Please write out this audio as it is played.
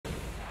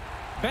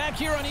Back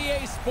here on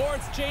EA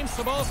Sports, James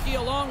Cebulski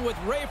along with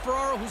Ray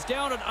Ferraro, who's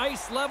down at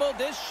ice level.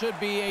 This should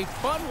be a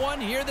fun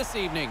one here this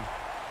evening.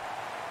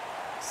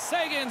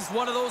 Sagan's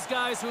one of those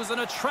guys who's an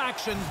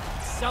attraction.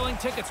 Selling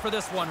tickets for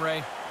this one,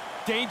 Ray.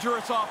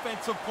 Dangerous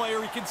offensive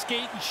player. He can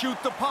skate and shoot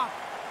the puck.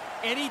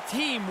 Any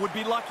team would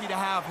be lucky to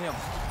have him.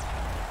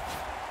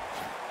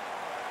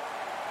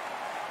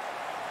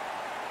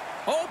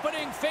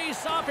 Opening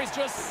face-off is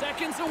just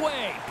seconds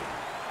away.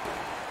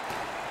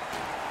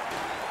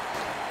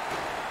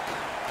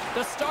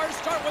 The Stars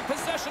start with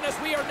possession as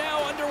we are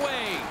now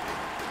underway.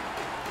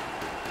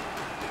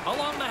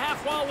 Along the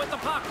half wall with the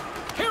puck.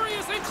 Here he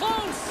is in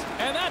close.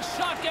 And that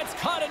shot gets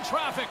caught in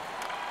traffic.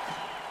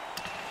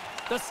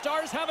 The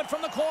Stars have it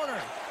from the corner.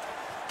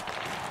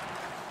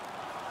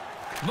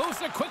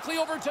 Moves it quickly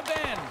over to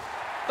Ben.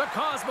 The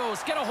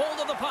Cosmos get a hold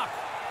of the puck.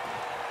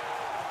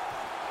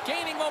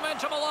 Gaining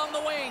momentum along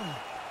the wing.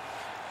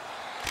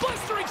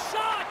 Blistering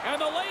shot!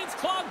 And the lane's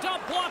clogged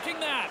up, blocking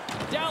that.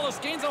 Dallas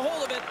gains a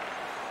hold of it.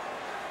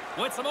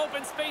 With some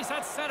open space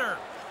at center.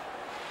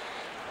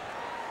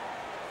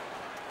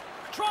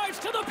 Drives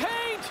to the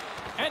paint!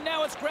 And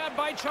now it's grabbed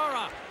by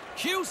Chara.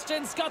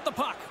 Houston's got the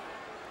puck.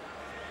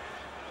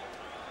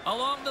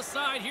 Along the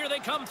side, here they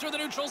come through the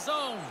neutral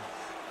zone.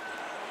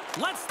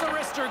 Lets the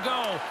wrister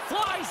go.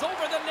 Flies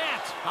over the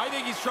net. I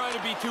think he's trying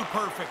to be too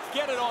perfect.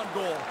 Get it on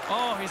goal.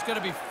 Oh, he's going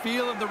to be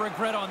feeling the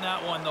regret on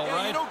that one, though,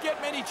 right? You don't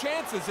get many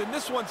chances, and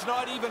this one's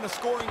not even a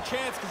scoring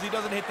chance because he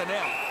doesn't hit the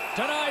net.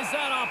 Denies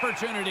that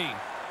opportunity.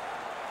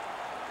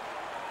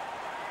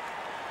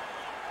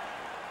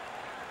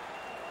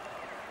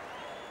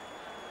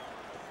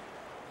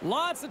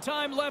 Lots of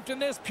time left in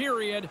this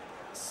period.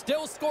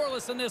 Still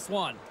scoreless in this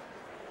one.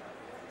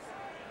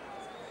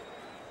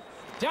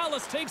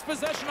 Dallas takes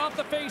possession off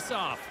the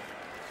faceoff.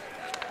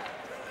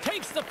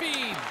 Takes the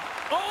feed.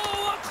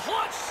 Oh, a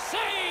clutch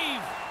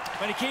save!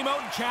 But he came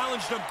out and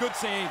challenged him. Good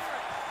save.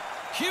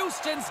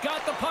 Houston's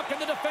got the puck in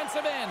the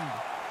defensive end.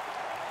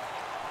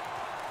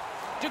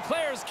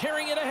 Duclair's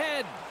carrying it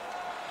ahead.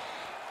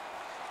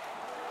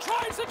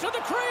 Drives it to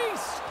the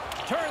crease.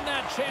 Turn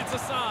that chance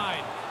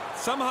aside.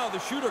 Somehow the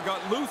shooter got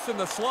loose in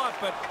the slot,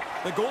 but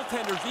the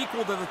goaltender's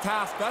equal to the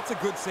task. That's a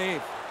good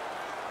save.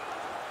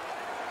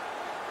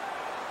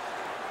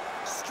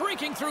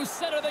 Streaking through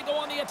center, they go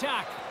on the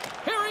attack.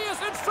 Here he is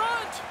in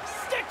front.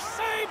 Stick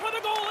save for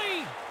the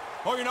goalie.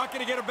 Oh, you're not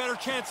going to get a better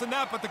chance than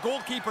that, but the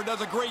goalkeeper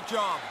does a great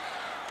job.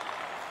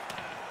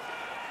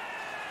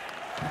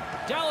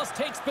 Dallas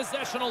takes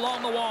possession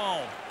along the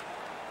wall.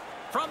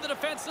 From the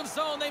defensive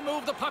zone, they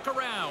move the puck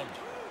around.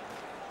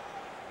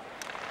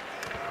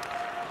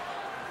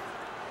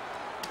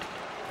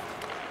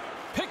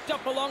 Picked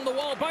up along the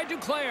wall by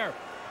Duclair.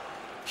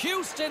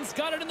 Houston's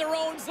got it in their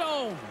own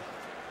zone.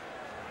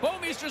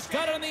 Bomeister's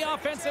got it on the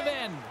offensive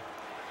end.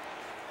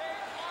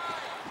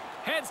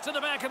 Heads to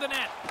the back of the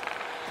net.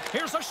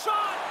 Here's a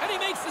shot, and he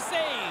makes the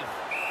save.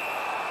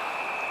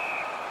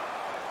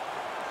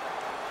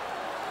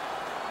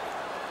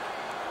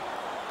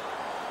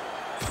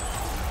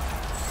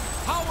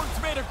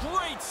 Howard's made a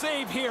great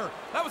save here.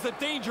 That was a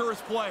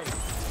dangerous play.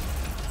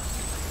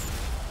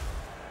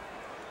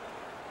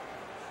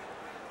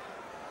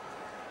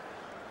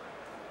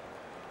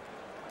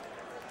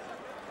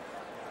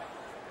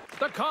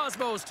 The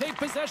Cosmos take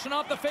possession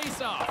off the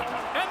faceoff.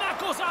 And that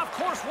goes off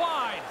course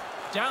wide.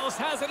 Dallas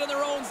has it in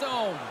their own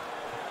zone.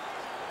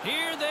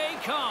 Here they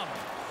come.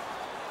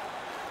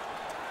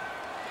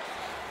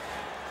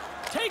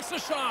 Takes a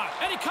shot,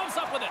 and he comes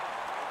up with it.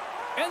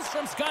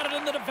 Enstrom's got it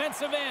in the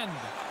defensive end.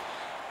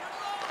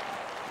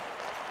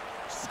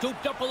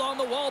 Scooped up along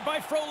the wall by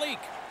Frolik.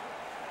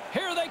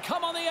 Here they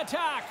come on the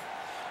attack.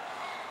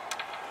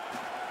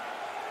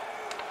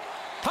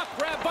 Puck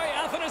grabbed by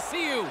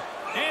Athanasiou.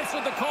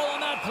 Answered the call on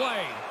that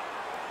play.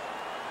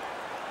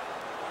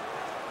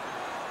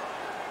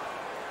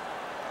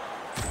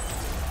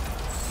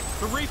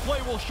 The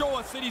replay will show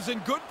us that he's in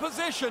good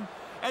position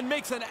and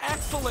makes an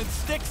excellent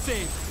stick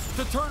save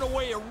to turn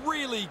away a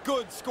really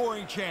good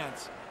scoring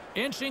chance.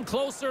 Inching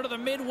closer to the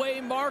midway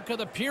mark of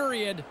the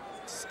period.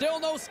 Still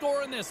no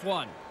score in this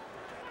one.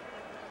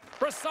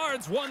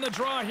 Brassard's won the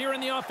draw here in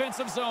the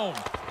offensive zone.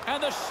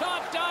 And the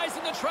shot dies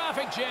in the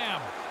traffic jam.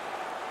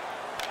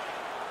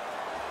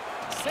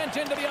 Sent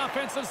into the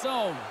offensive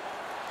zone.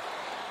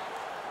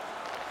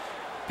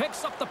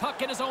 Picks up the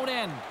puck in his own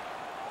end.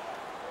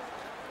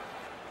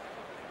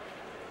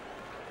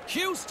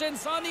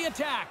 Houston's on the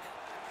attack.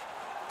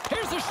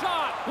 Here's a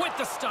shot with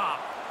the stop.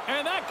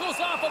 And that goes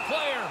off a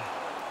player.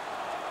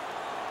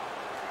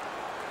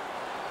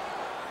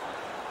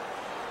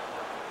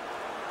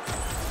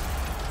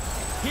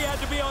 He had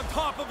to be on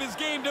top of his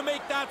game to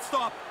make that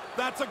stop.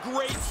 That's a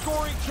great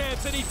scoring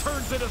chance, and he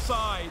turns it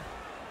aside.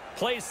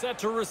 Play set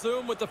to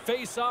resume with the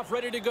face-off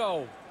ready to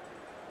go.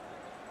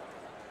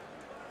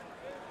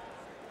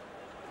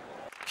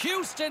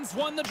 Houston's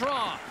won the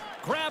draw.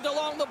 Grabbed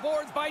along the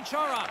boards by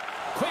Chara.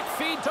 Quick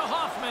feed to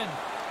Hoffman.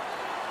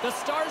 The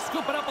Stars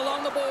scoop it up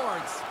along the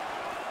boards.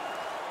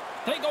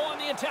 They go on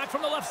the attack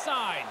from the left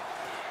side.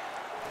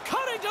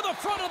 Cutting to the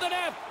front of the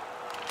net.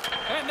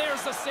 And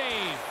there's the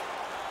save.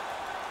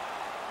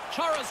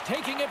 Chara's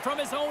taking it from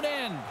his own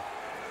end.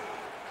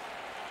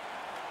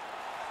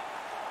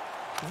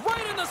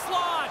 Right in the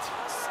slot.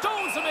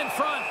 Stones him in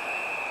front.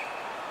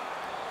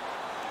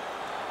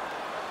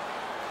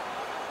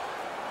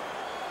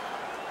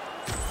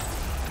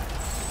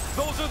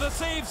 Those are the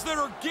saves that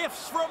are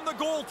gifts from the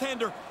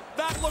goaltender.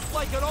 That looked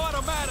like an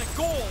automatic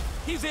goal.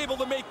 He's able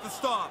to make the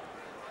stop.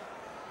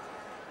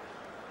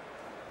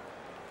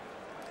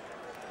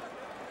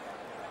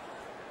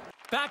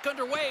 Back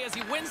underway as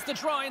he wins the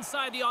draw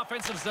inside the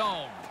offensive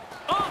zone.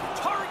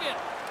 Off target.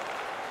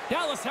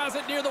 Dallas has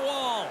it near the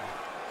wall.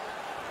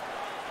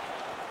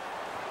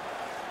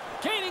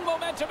 Gaining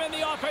momentum in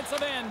the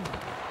offensive end.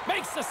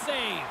 Makes the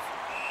save.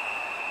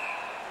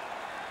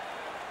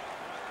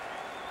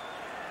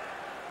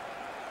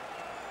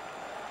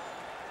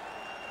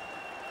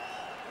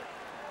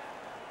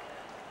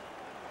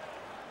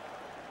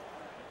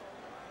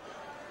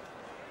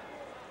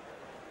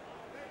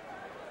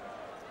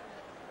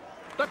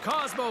 The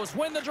Cosmos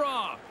win the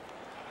draw.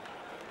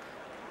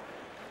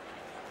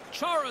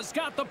 Chara's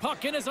got the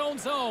puck in his own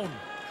zone.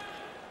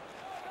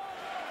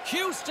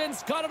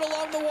 Houston's got it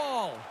along the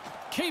wall.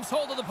 Keeps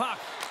hold of the puck.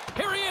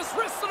 Here he is,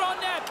 wristed on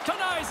net.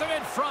 Denies him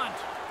in front.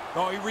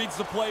 Oh, he reads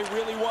the play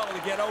really well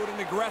to get out and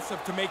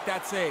aggressive to make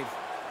that save.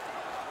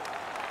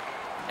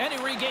 And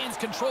he regains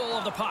control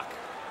of the puck.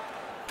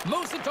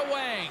 Moves it to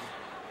Wang.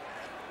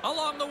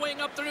 Along the wing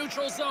up the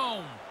neutral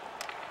zone.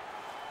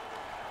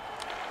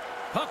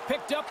 Puck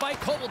picked up by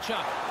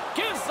Kovalchuk.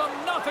 Gives them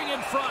nothing in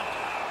front.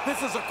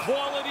 This is a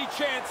quality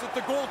chance that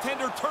the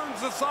goaltender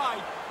turns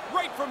aside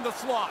right from the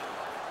slot.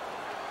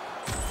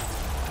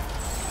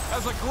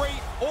 As a great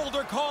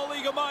older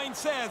colleague of mine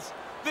says,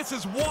 this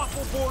is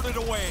waffle boarded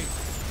away.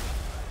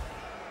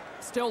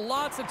 Still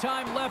lots of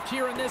time left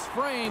here in this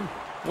frame.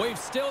 We've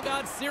still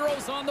got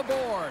zeros on the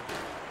board.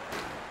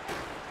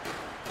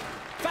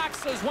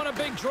 Faxas won a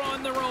big draw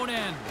in their own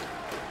end.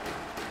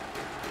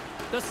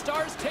 The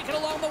Stars take it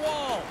along the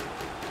wall.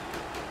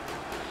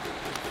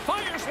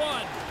 Fires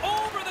one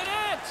over the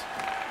net.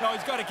 No,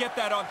 he's got to get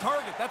that on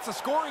target. That's a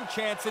scoring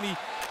chance, and he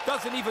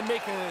doesn't even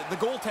make the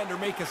goaltender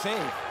make a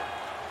save.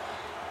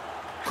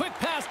 Quick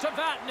pass to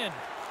Vatanen.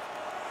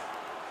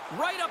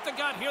 Right up the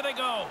gut. Here they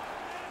go.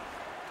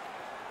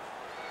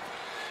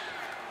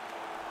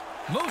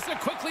 Moves it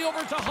quickly over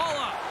to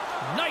Halla.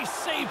 Nice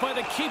save by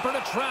the keeper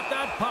to trap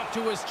that puck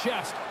to his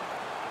chest.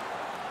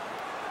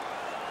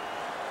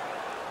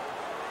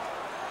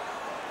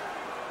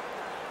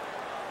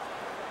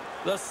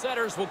 The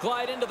setters will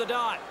glide into the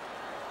dot.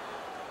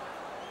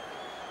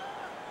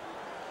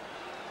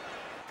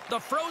 The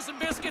frozen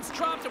biscuits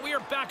dropped, and we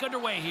are back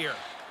underway here.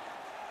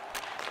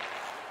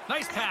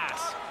 Nice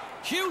pass.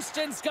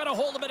 Houston's got a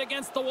hold of it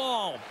against the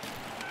wall.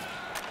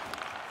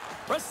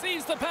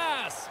 Receives the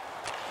pass.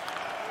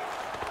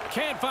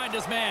 Can't find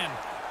his man.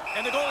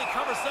 And the goalie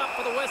covers up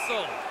for the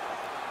whistle.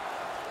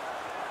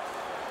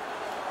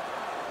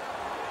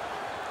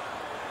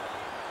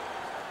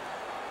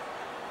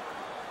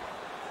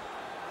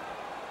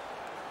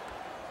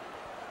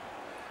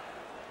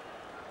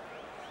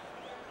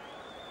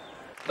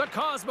 The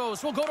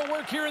Cosmos will go to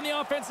work here in the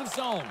offensive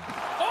zone.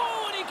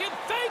 Oh, and he can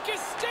fake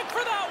his stick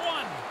for that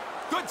one.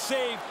 Good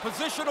save.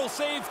 Positional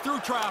save through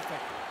traffic.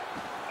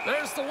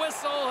 There's the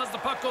whistle as the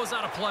puck goes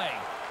out of play.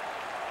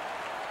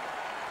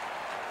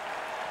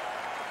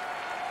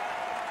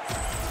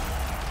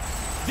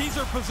 These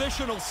are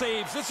positional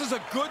saves. This is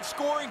a good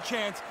scoring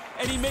chance,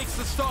 and he makes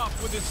the stop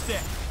with his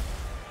stick.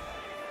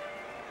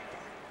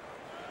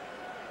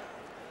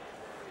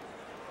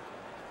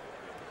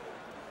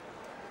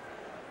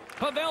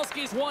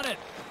 Pavelski's won it.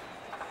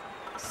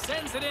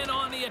 Sends it in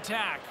on the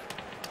attack.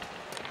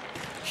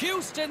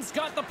 Houston's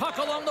got the puck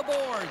along the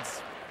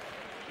boards.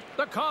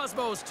 The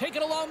Cosmos take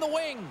it along the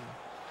wing.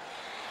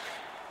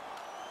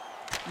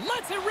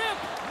 Lets it rip.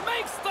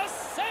 Makes the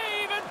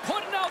save and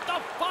putting out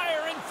the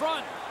fire in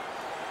front.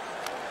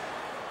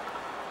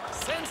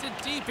 Sends it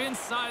deep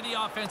inside the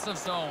offensive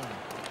zone.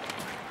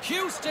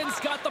 Houston's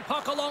got the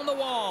puck along the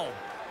wall.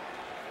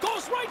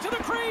 Goes right to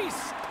the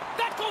crease.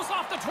 That goes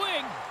off the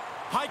twig.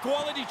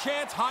 High-quality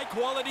chance,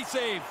 high-quality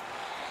save.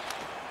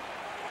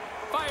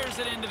 Fires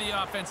it into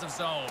the offensive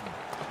zone.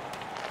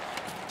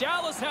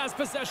 Dallas has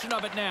possession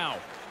of it now.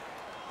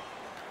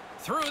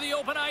 Through the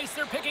open ice,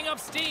 they're picking up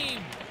steam.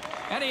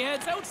 And he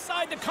heads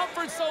outside the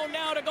comfort zone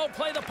now to go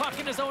play the puck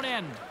in his own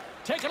end.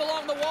 Taken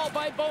along the wall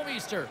by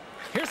Bouwmeester.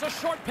 Here's a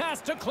short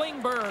pass to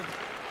Klingberg.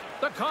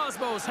 The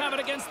Cosmos have it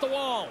against the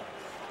wall.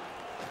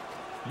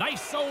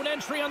 Nice zone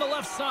entry on the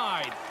left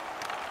side.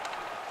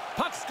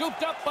 Puck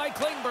scooped up by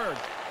Klingberg.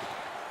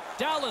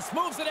 Dallas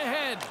moves it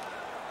ahead.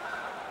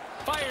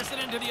 Fires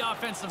it into the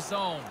offensive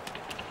zone.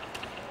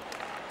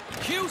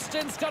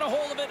 Houston's got a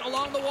hold of it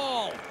along the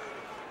wall.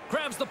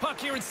 Grabs the puck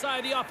here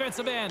inside the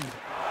offensive end.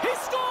 He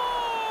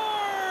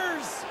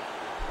scores!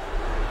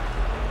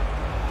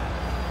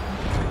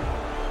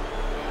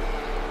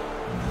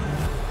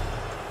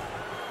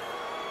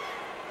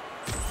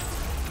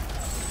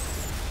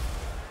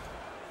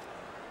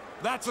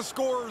 That's a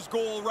scorer's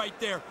goal right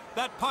there.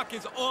 That puck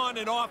is on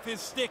and off his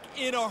stick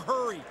in a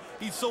hurry.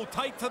 He's so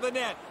tight to the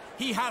net,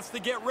 he has to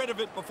get rid of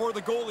it before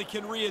the goalie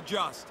can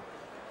readjust.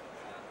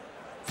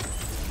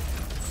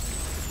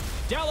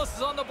 Dallas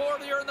is on the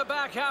board here in the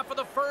back half of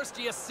the first.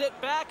 Do you sit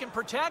back and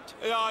protect?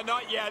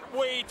 Not yet.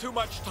 Way too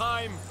much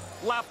time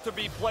left to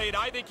be played.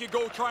 I think you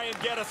go try and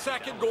get a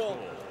second goal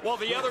while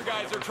the other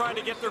guys are trying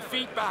to get their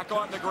feet back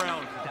on the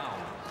ground.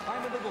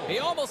 He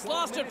almost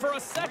lost it for a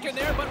second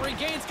there, but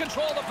regains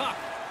control of the puck.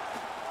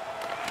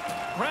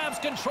 Grabs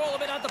control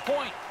of it at the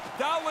point.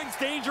 Dowling's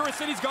dangerous,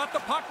 and he's got the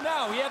puck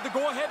now. He had the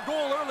go-ahead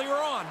goal earlier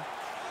on.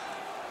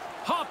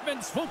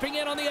 Hoffman swooping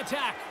in on the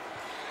attack.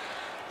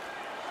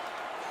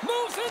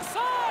 Moves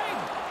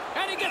inside,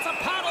 and he gets a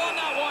paddle on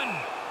that one.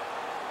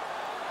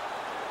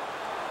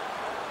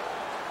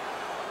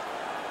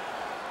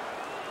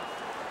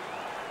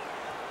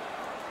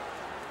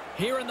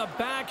 Here in the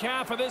back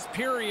half of this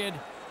period,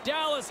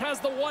 Dallas has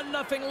the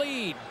 1-0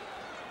 lead.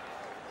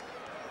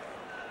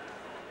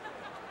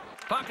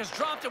 Puck is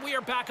dropped, and we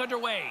are back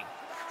underway.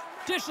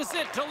 Dishes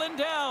it to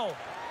Lindell.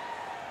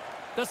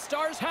 The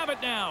Stars have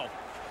it now.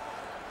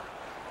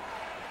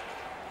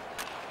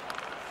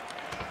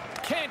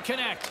 Can't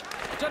connect.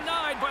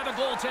 Denied by the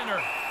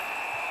goaltender.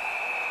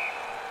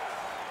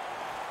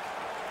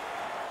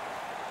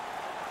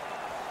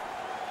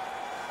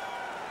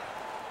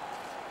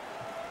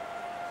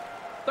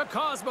 The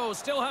Cosmos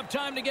still have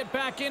time to get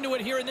back into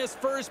it here in this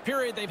first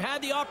period. They've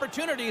had the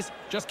opportunities,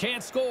 just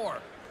can't score.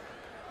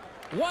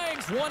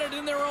 Wang's won it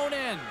in their own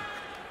end.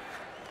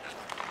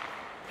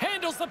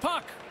 Handles the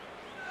puck.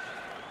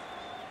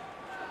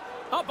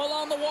 Up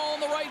along the wall on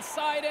the right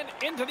side and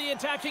into the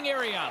attacking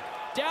area.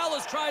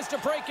 Dallas tries to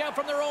break out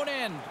from their own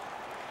end.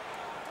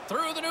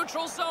 Through the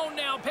neutral zone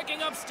now,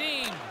 picking up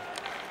steam.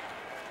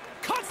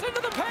 Cuts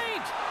into the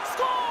paint.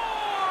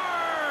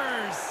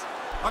 Scores!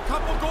 A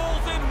couple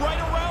goals in right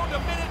around a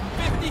minute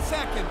and 50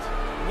 seconds.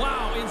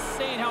 Wow,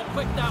 insane how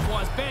quick that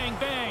was. Bang,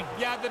 bang.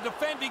 Yeah, the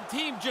defending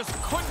team just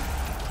couldn't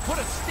put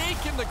a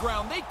stake in the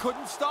ground. They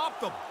couldn't stop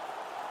them.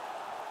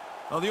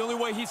 Well, the only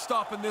way he's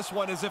stopping this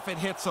one is if it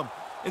hits him.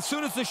 As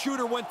soon as the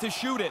shooter went to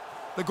shoot it,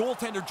 the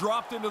goaltender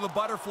dropped into the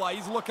butterfly.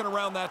 He's looking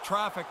around that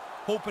traffic,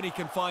 hoping he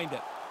can find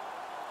it.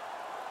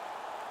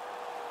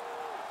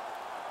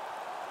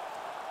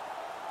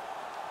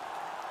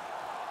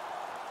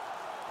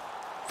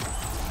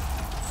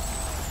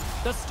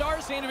 The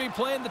Stars seem to be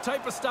playing the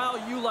type of style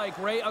you like,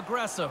 Ray,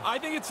 aggressive. I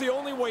think it's the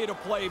only way to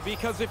play,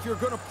 because if you're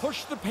going to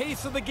push the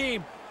pace of the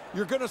game,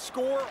 you're going to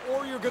score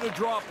or you're going to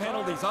draw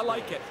penalties. I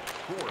like it.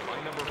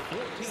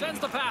 Sends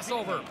the pass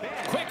over.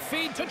 Quick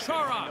feed to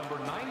Chara.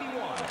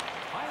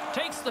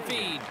 Takes the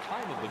feed.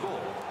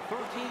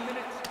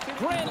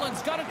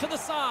 Granlund's got it to the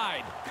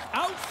side.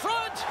 Out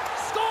front.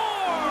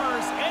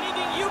 Scores!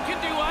 Anything you can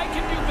do, I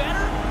can do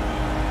better.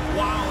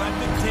 Wow, that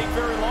didn't take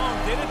very long,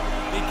 did it?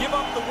 They give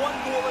up the one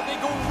goal and they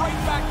go right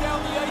back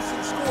down the ice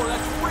and score.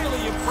 That's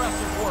really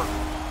impressive work.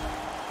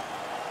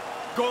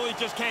 Goalie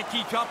just can't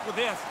keep up with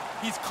this.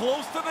 He's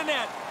close to the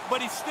net,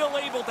 but he's still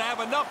able to have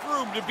enough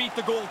room to beat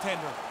the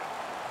goaltender.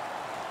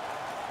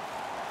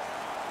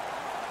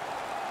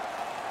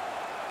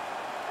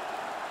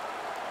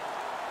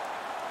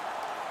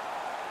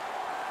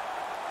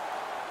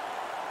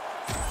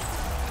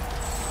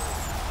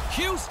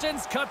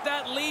 Houston's cut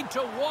that lead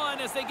to 1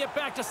 as they get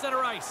back to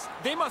center ice.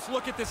 They must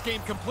look at this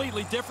game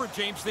completely different,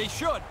 James. They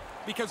should,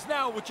 because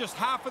now with just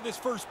half of this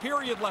first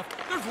period left,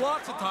 there's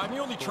lots of time. You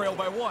only trail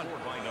by 1.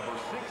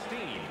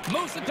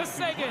 Moves it to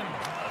Seguin.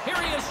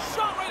 Here he is,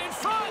 shot right in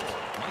front.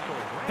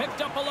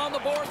 Picked up along the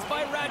boards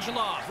by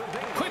Radulov.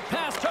 Quick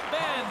pass to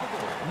Ben.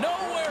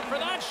 Nowhere for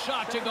that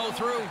shot to go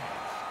through.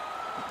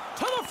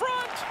 To the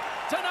front.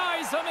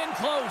 Denies him in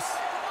close.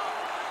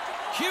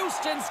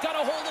 Houston's got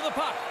a hold of the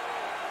puck.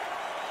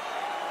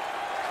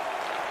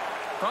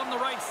 From the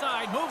right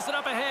side, moves it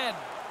up ahead.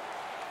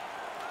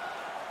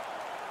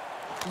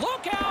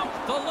 Look out!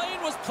 The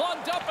lane was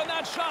plugged up and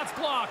that shot's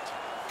blocked.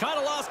 Kind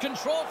of lost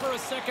control for a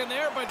second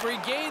there, but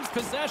regains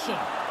possession.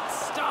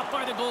 Stopped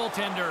by the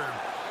goaltender.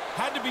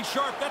 Had to be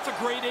sharp. That's a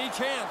grade A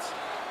chance.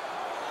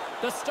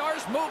 The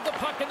Stars move the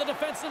puck in the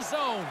defensive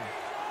zone.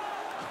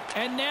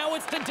 And now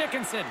it's to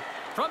Dickinson.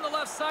 From the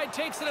left side,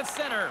 takes it at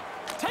center.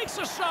 Takes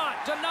a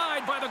shot,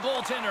 denied by the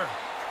goaltender.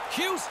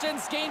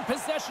 Houston's gained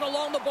possession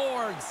along the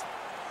boards.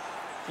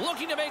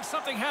 Looking to make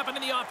something happen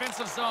in the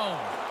offensive zone.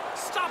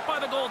 Stopped by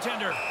the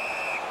goaltender.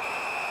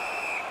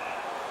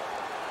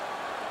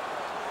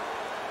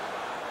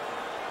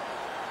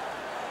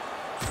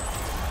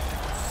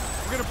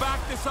 We're going to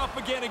back this up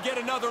again and get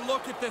another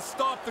look at this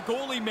stop the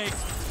goalie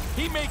makes.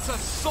 He makes a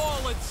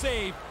solid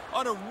save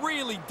on a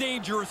really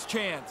dangerous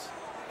chance.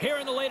 Here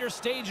in the later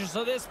stages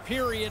of this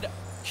period,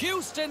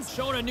 Houston's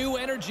shown a new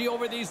energy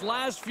over these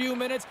last few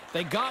minutes.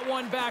 They got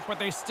one back, but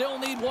they still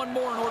need one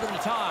more in order to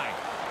tie.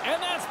 And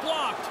that's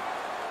blocked.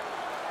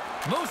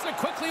 Moves it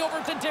quickly over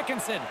to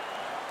Dickinson.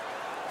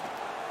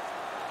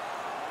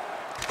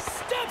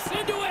 Steps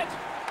into it.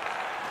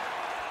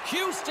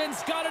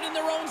 Houston's got it in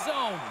their own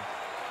zone.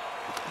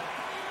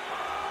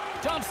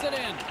 Dumps it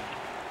in.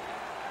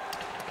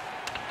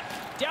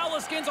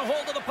 Dallas gains a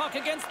hold of the puck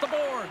against the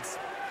boards.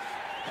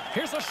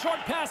 Here's a short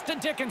pass to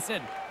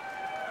Dickinson.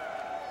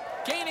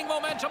 Gaining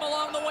momentum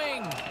along the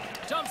wing.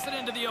 Dumps it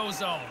into the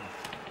O-zone.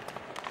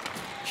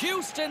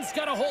 Houston's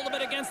got a hold of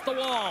it against the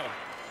wall.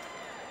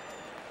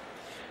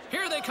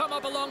 Here they come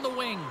up along the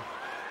wing.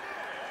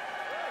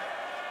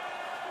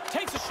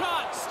 Takes a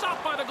shot.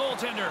 Stopped by the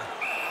goaltender.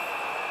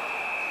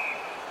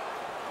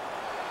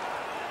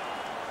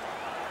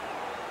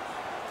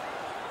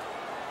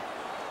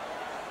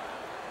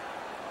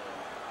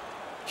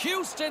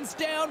 Houston's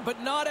down,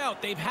 but not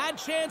out. They've had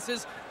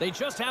chances. They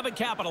just haven't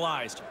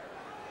capitalized.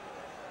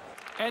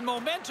 And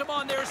momentum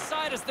on their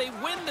side as they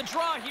win the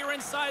draw here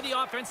inside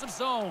the offensive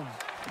zone.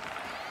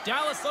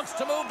 Dallas looks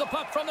to move the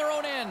puck from their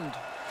own end.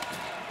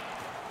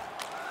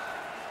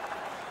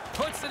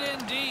 Puts it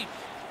in deep.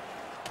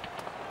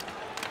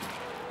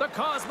 The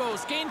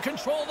Cosmos gain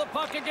control of the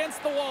puck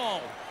against the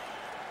wall.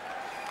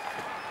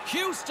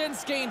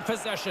 Houston's gained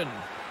possession.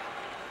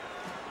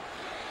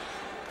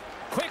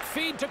 Quick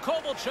feed to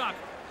Kovalchuk.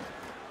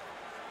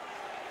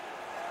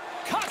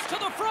 Cuts to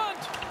the front.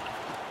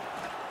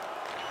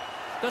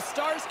 The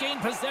Stars gain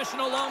possession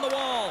along the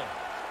wall.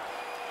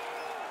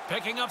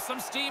 Picking up some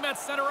steam at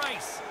center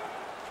ice.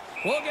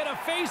 We'll get a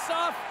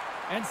face-off,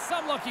 and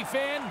some lucky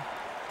fan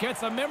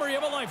gets a memory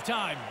of a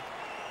lifetime.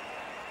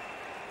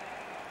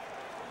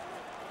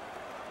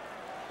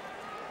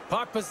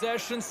 Puck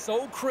possession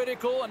so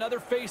critical. Another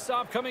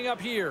face-off coming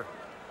up here.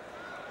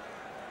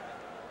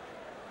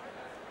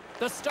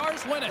 The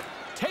Stars win it.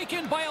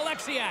 Taken by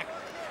Alexiak.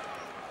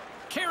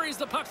 Carries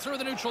the puck through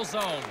the neutral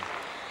zone.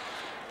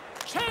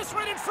 Chance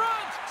right in front.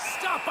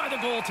 Stopped by the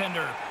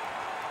goaltender.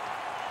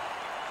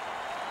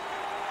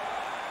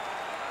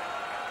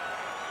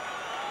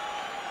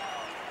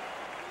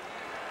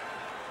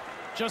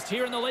 Just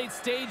here in the late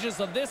stages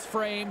of this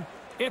frame,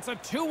 it's a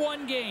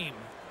 2-1 game.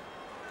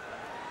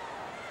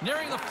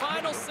 Nearing the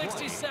final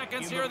 60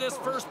 seconds here of this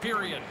first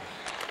period.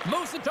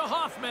 Moves it to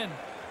Hoffman.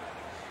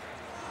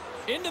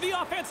 Into the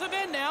offensive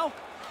end now.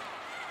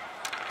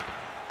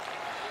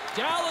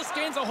 Dallas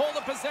gains a hold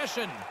of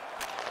possession.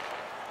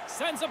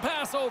 Sends a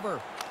pass over.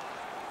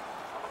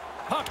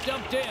 Puck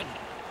dumped in.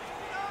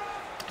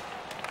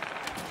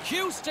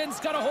 Houston's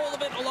got a hold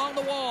of it along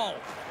the wall.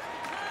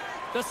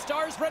 The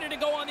Stars ready to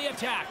go on the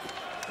attack.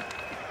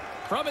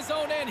 From his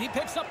own end, he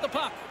picks up the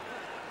puck.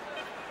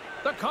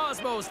 The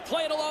Cosmos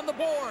play it along the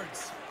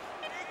boards.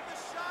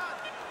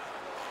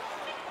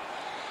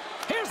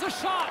 Here's a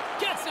shot.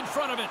 Gets in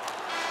front of it.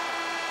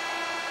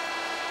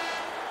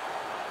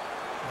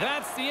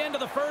 That's the end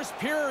of the first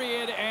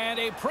period, and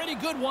a pretty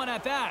good one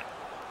at that.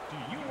 Do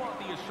you want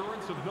the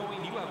assurance of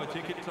knowing you have a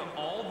ticket to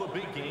all the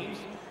big games?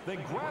 Then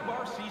grab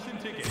our season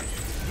ticket.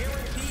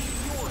 Guarantee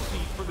your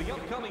seat for the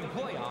upcoming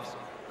playoffs.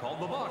 Call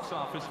the box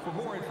office for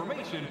more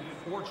information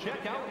or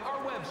check out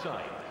our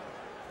website.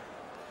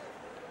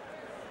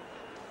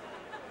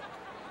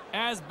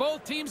 As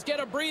both teams get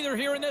a breather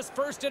here in this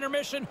first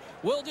intermission,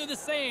 we'll do the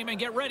same and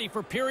get ready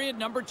for period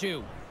number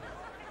 2.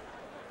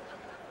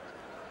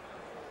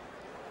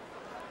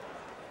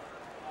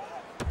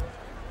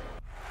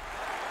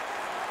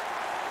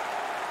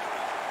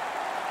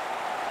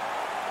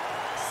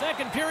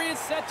 Second period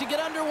set to get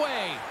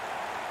underway.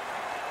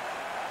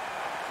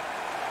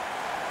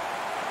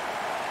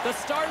 The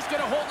Stars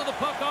get a hold of the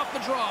puck off the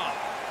draw.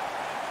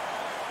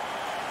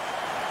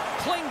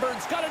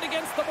 Klingberg's got it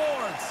against the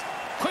boards.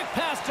 Quick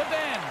pass to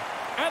Ben.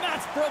 And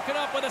that's broken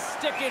up with a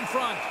stick in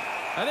front.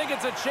 I think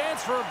it's a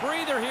chance for a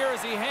breather here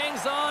as he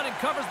hangs on and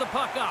covers the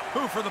puck up.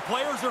 Who, for the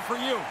players or for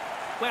you?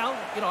 Well,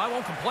 I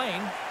won't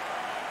complain.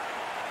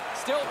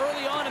 Still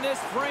early on in this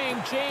frame,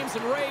 James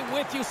and Ray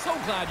with you. So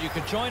glad you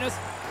could join us.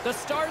 The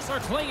Stars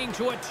are clinging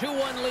to a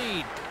 2-1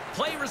 lead.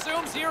 Play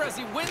resumes here as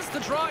he wins the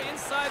draw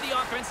inside the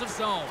offensive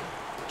zone.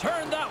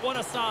 Turn that one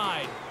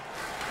aside.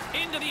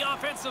 Into the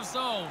offensive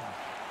zone.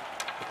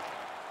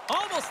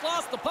 Almost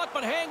lost the puck,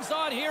 but hangs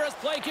on here as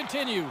play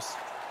continues.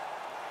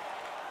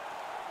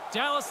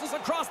 Dallas is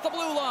across the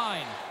blue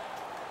line.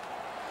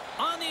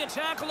 On the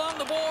attack along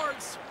the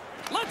boards.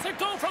 Lets it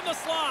go from the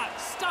slot.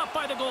 Stopped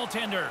by the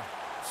goaltender.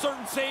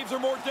 Certain saves are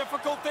more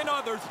difficult than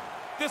others.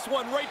 This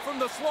one right from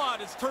the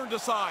slot is turned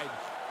aside.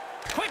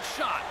 Quick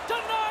shot.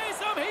 Denies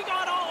him. He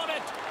got all of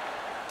it.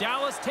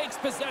 Dallas takes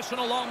possession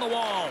along the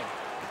wall.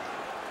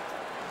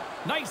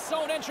 Nice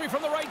zone entry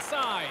from the right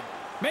side.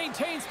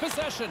 Maintains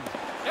possession.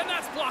 And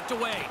that's blocked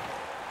away.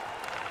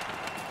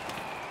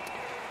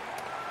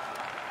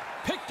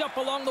 Picked up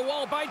along the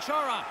wall by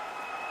Chara.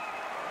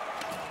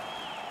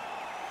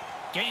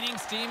 Gaining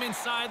steam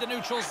inside the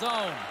neutral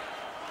zone.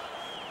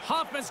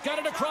 Hoffman's got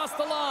it across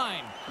the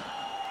line.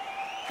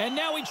 And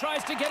now he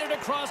tries to get it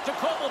across to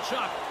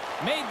Kovalchuk.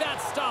 Made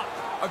that stop.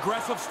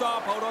 Aggressive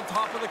stop out on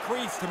top of the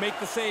crease to make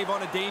the save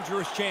on a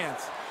dangerous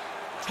chance.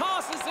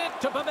 Tosses it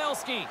to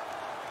Pavelski.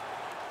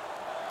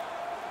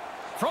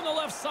 From the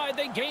left side,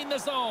 they gain the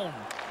zone.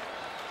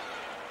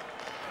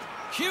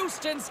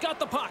 Houston's got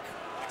the puck.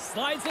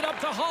 Slides it up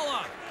to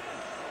Haula.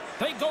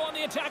 They go on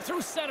the attack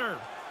through center.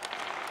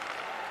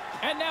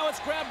 And now it's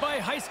grabbed by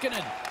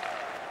Heiskanen.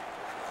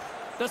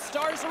 The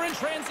Stars are in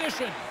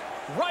transition.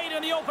 Right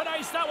in the open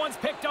ice, that one's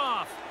picked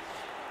off.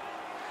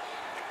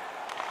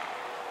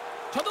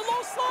 To the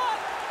low slot,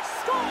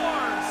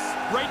 scores!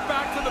 Right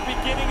back to the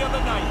beginning of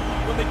the night,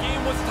 when the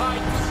game was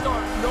tied to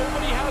start.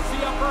 Nobody has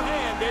the upper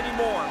hand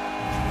anymore.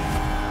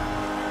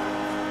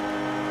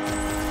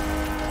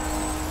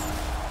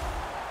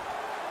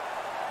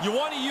 You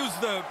want to use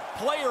the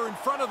player in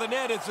front of the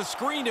net as a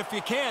screen if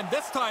you can.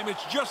 This time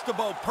it's just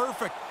about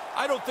perfect.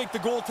 I don't think the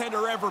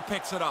goaltender ever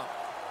picks it up.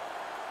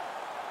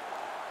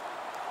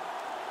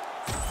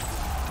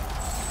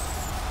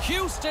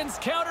 Houston's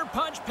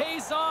counterpunch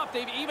pays off.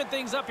 They've evened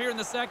things up here in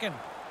the second.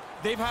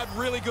 They've had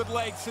really good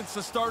legs since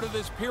the start of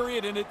this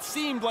period, and it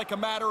seemed like a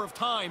matter of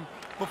time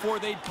before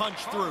they'd punch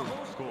through.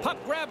 Puck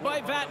grabbed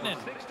by Vatanen.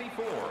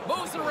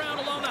 Moves it around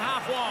along the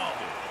half wall.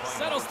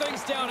 Settles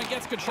things down and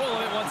gets control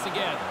of it once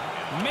again.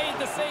 Made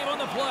the save on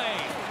the play.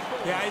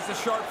 Yeah, it's a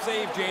sharp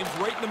save, James.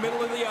 Right in the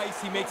middle of the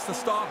ice, he makes the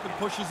stop and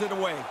pushes it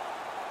away.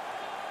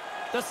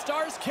 The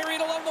Stars carry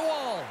it along the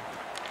wall.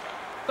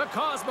 The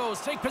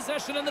Cosmos take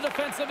possession in the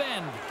defensive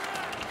end.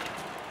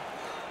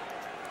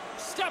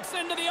 Steps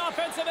into the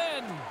offensive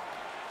end.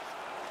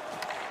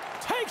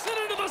 Takes it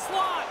into the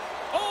slot.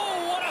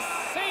 Oh, what a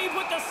save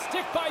with the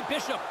stick by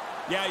Bishop.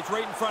 Yeah, he's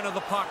right in front of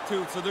the puck,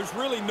 too, so there's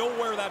really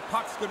nowhere that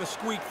puck's going to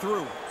squeak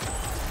through.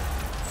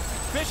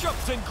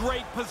 Bishop's in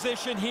great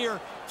position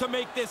here to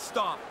make this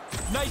stop.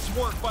 Nice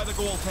work by the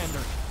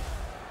goaltender.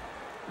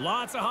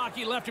 Lots of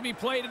hockey left to be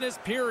played in this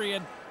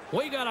period.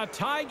 We got a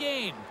tie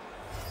game.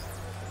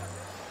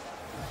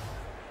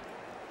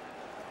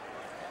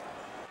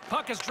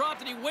 Puck is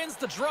dropped and he wins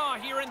the draw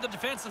here in the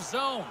defensive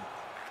zone.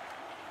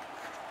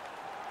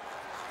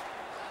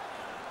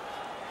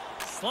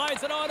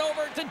 Slides it on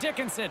over to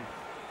Dickinson.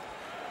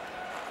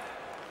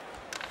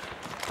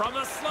 From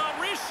the slot,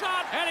 wrist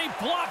shot, and he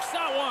blocks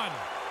that one.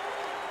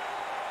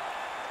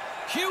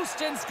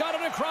 Houston's got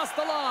it across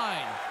the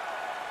line.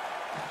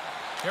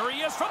 Here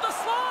he is from the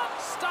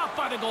slot. Stopped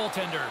by the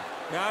goaltender.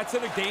 Yeah, it's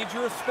in a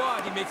dangerous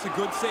spot. He makes a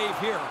good save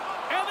here.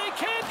 And they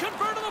can't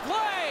convert on the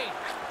play.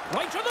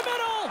 Right to the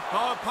middle.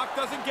 Oh, puck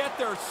doesn't get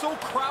there. So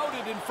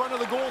crowded in front of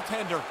the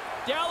goaltender.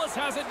 Dallas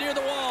has it near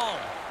the wall.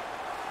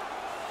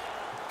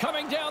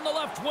 Coming down the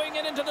left wing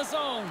and into the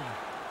zone.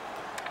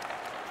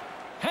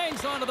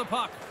 Hangs onto the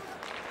puck.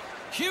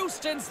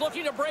 Houston's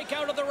looking to break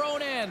out of their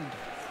own end.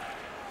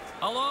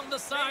 Along the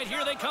side,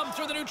 here they come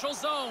through the neutral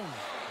zone.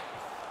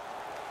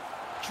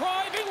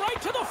 Driving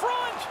right to the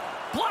front.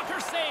 Blocker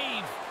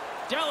save.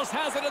 Dallas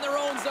has it in their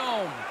own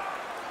zone.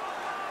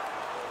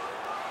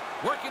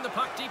 Working the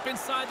puck deep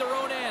inside their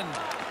own end.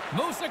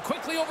 Moves it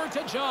quickly over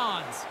to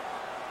Johns.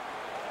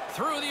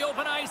 Through the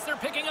open ice, they're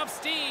picking up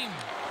steam.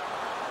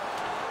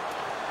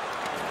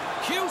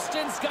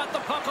 Houston's got the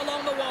puck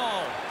along the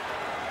wall.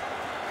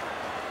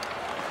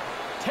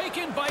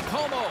 Taken by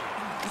Como.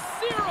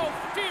 Zero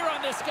fear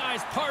on this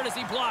guy's part as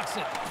he blocks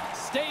it.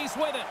 Stays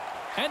with it.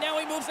 And now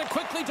he moves it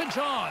quickly to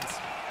Johns.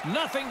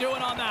 Nothing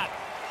doing on that.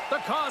 The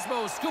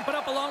Cosmos scoop it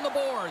up along the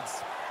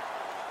boards.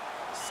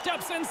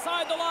 Steps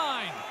inside the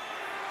line.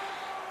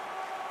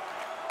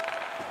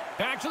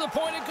 Back to the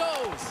point it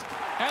goes.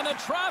 And the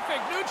traffic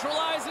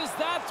neutralizes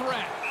that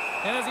threat.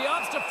 And as he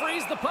opts to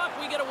freeze the puck,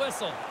 we get a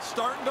whistle.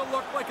 Starting to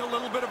look like a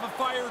little bit of a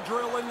fire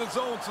drill in the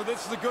zone, so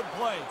this is a good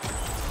play.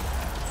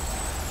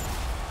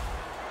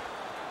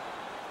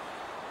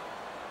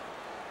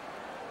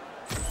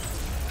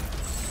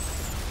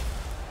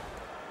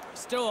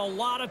 Still a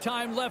lot of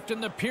time left in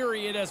the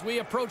period as we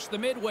approach the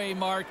midway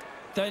mark.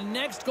 The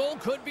next goal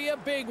could be a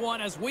big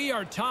one as we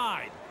are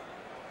tied.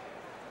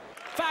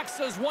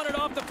 Faxas won it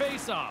off the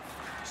faceoff.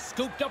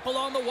 Scooped up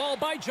along the wall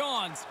by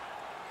Johns.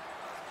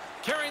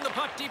 Carrying the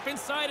puck deep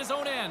inside his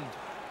own end.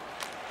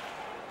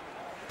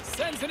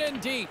 Sends it in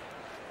deep.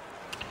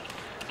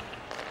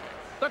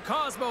 The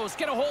Cosmos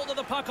get a hold of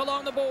the puck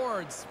along the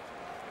boards.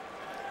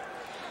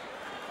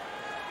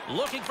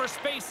 Looking for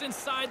space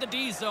inside the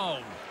D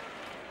zone.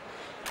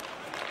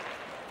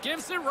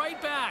 Gives it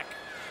right back.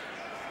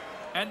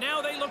 And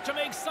now they look to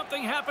make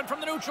something happen from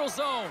the neutral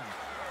zone.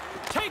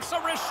 Takes a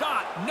wrist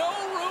shot. No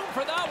room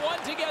for that one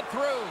to get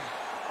through.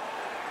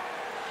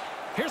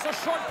 Here's a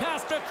short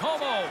pass to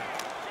Como.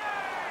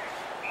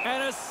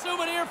 And a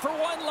souvenir for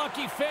one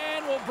lucky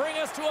fan will bring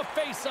us to a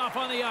face-off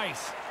on the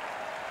ice.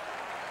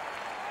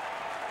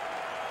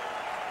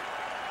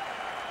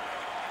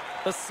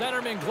 The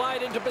centermen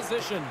glide into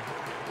position.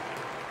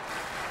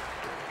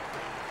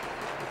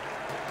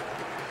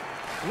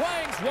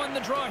 Wang's won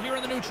the draw here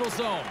in the neutral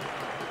zone.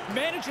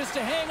 Manages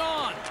to hang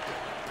on.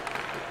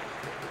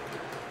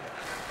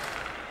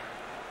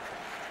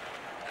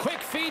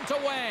 Quick feed to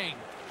Wang.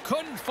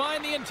 Couldn't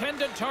find the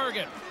intended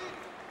target.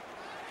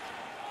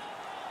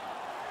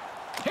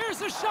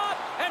 Here's a shot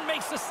and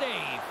makes the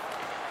save.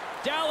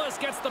 Dallas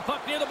gets the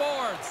puck near the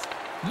boards.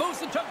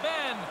 Moves it to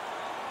Ben.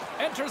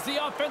 Enters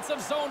the offensive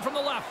zone from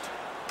the left.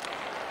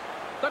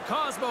 The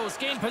Cosmos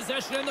gain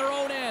possession in their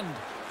own end.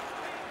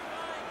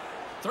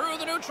 Through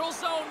the neutral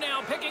zone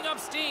now, picking up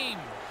steam.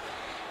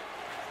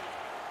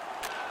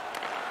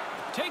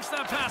 Takes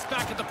that pass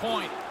back at the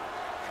point.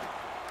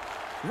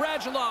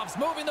 Radulov's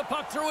moving the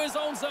puck through his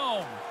own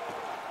zone.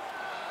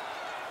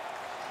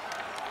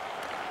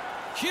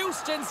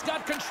 Houston's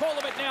got control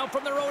of it now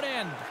from their own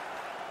end.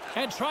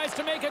 And tries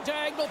to make a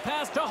diagonal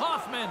pass to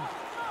Hoffman.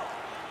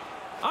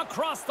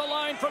 Across the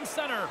line from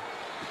center.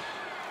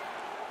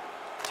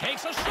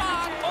 Takes a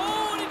shot.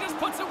 Oh, and he just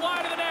puts it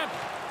wide of the net.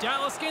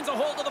 Dallas gains a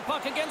hold of the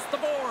puck against the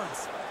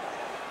boards.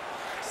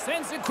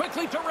 Sends it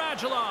quickly to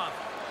Radulov.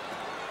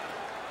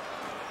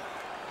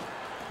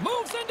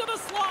 Moves into the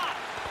slot.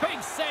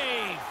 Big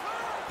save.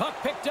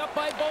 Puck picked up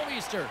by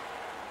Boeister.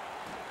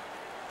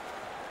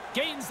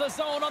 Gains the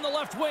zone on the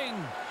left wing.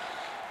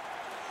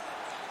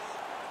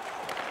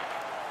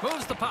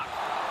 Moves the puck.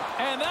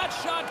 And that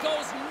shot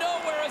goes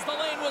nowhere as the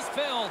lane was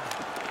filled.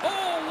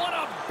 Oh, what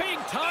a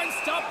big-time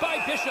stop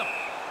by Bishop.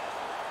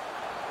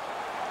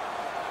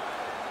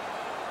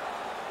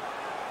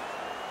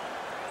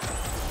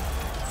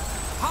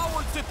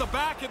 Howard's at the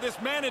back of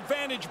this man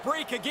advantage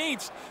break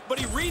against, but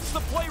he reads the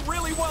play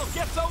really well,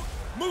 gets out,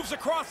 moves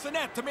across the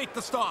net to make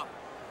the stop.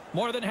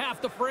 More than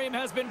half the frame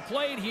has been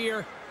played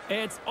here.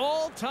 It's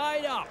all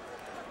tied up.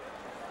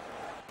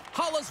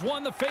 Hull has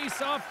won the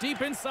face-off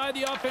deep inside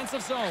the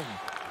offensive zone.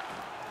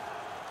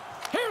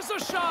 Here's a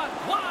shot,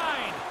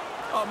 wide.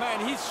 Oh,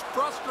 man, he's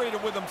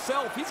frustrated with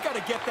himself. He's got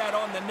to get that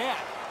on the net.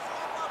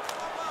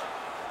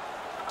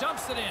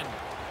 Dumps it in.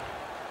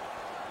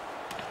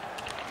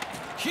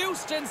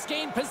 Houston's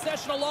gained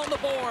possession along the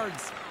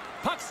boards.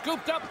 Puck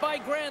scooped up by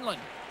Granlund.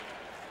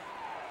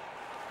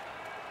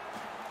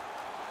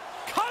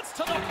 Cuts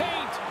to the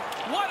paint.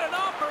 What an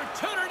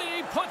opportunity.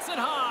 He puts it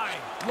high.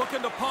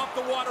 Looking to pop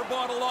the water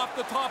bottle off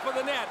the top of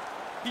the net.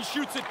 He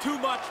shoots it too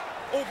much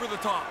over the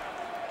top.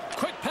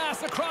 Quick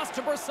pass across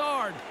to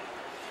Brassard.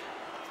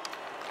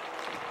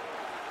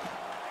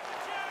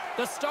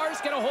 The Stars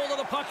get a hold of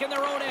the puck in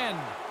their own end.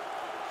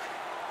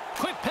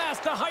 Quick pass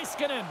to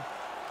Heiskanen.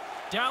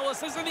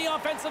 Dallas is in the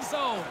offensive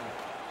zone.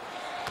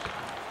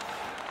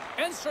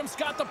 Enstrom's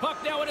got the puck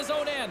now in his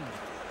own end.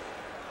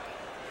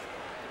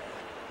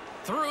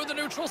 Through the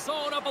neutral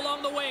zone, up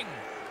along the wing.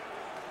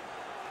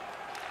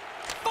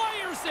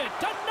 Fires it,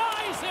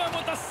 denies him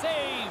with a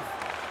save.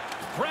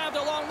 Grabbed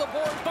along the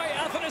board by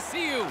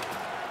Athanasiou.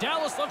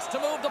 Dallas looks to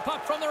move the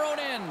puck from their own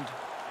end.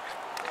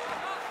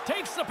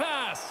 Takes the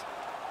pass.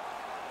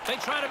 They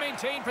try to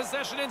maintain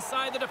possession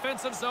inside the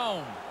defensive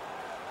zone.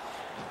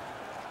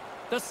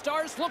 The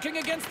Stars looking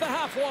against the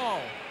half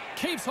wall.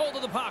 Keeps hold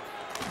of the puck.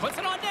 Puts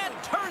it on net,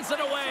 turns it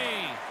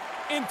away.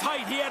 In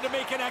tight, he had to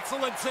make an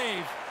excellent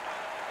save.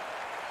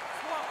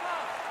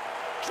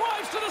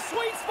 Drives to the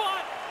sweet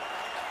spot.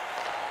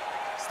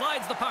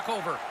 Slides the puck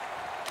over.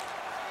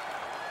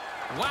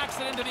 Whacks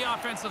it into the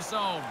offensive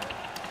zone.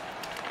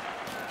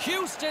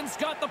 Houston's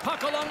got the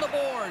puck along the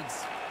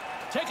boards.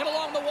 Taken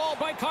along the wall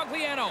by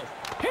Cogliano.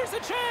 Here's a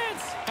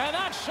chance. And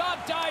that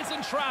shot dies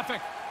in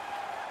traffic.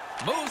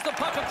 Moves the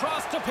puck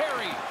across to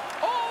Perry.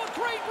 Oh,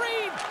 great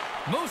read.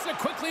 Moves it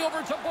quickly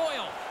over to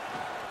Boyle.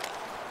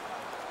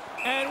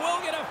 And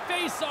we'll get a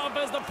face-off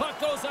as the puck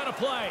goes out of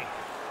play.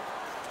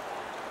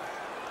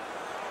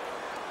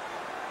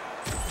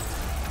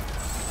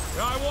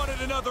 I wanted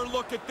another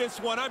look at this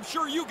one. I'm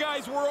sure you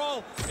guys were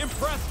all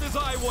impressed as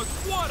I was.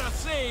 What a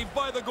save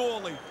by the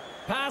goalie.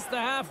 Past the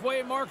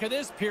halfway mark of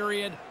this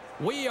period,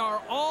 we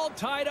are all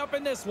tied up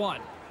in this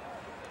one.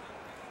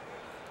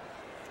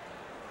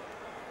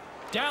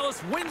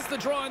 Dallas wins the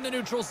draw in the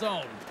neutral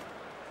zone.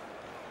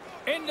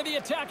 Into the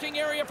attacking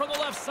area from the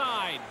left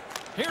side.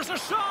 Here's a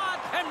shot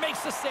and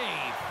makes the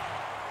save.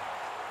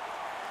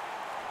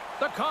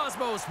 The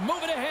Cosmos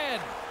move it ahead.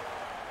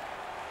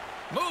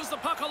 Moves the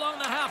puck along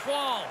the half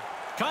wall.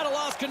 Kind of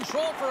lost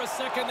control for a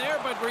second there,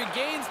 but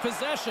regains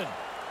possession.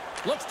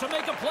 Looks to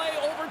make a play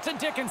over to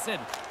Dickinson.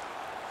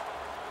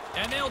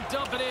 And they'll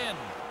dump it in.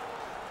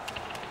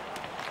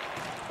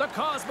 The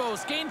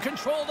Cosmos gain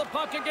control of the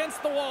puck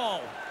against the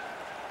wall.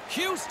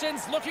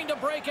 Houston's looking to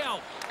break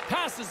out.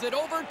 Passes it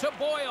over to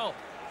Boyle.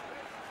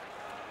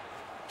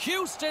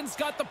 Houston's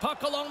got the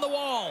puck along the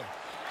wall.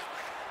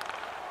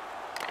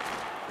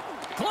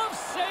 Glove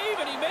save,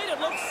 and he made it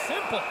look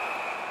simple.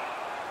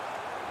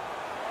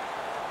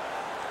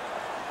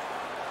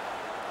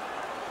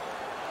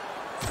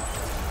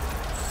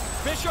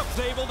 Bishop's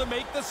able to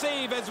make the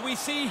save, as we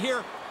see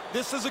here.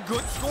 This is a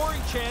good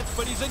scoring chance,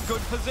 but he's in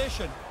good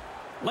position.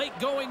 Late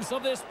goings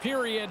of this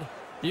period.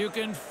 You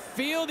can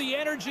feel the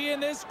energy in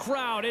this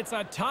crowd. It's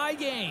a tie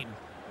game.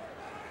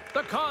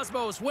 The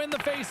Cosmos win the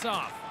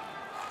faceoff.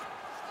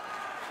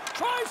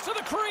 Drives to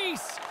the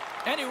crease,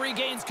 and he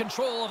regains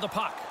control of the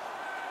puck.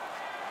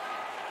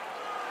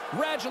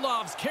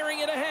 Radulov's carrying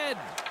it ahead.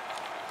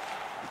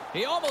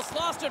 He almost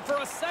lost it for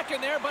a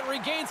second there, but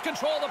regains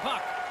control of the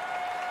puck.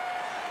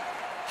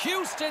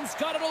 Houston's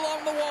got it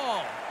along the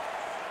wall.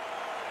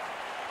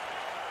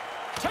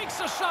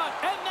 Takes a shot,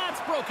 and that's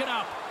broken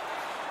up.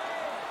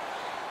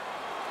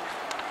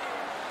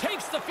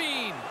 Takes the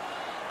feed.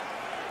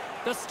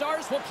 The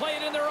Stars will play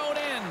it in their own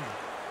end.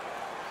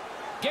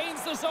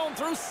 Gains the zone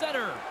through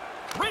center.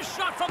 Wrist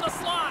shot from the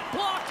slot.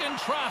 Blocked in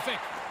traffic.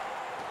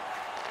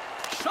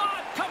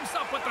 Shot comes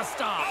up with the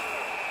stop.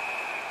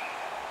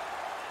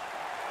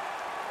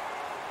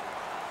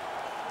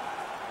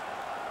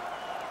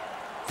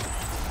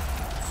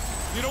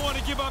 You don't want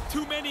to give up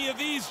too many of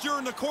these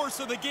during the course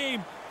of the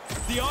game.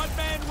 The odd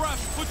man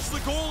rush puts the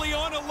goalie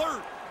on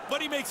alert,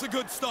 but he makes a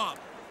good stop.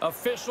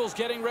 Officials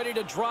getting ready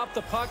to drop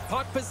the puck.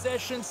 Puck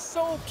possession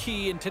so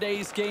key in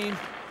today's game.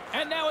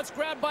 And now it's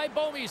grabbed by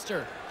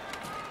Bouwmeester.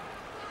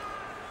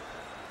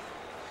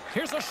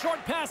 Here's a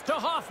short pass to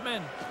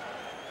Hoffman.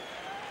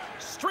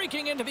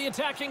 Streaking into the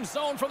attacking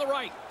zone from the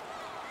right.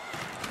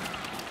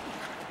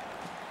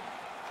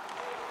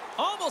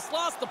 Almost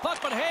lost the puck,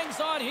 but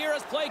hangs on here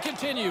as play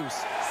continues.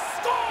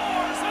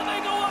 Scores, and they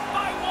go up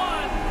by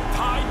one.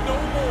 Tied no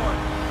more.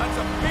 That's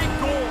a big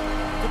goal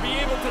to be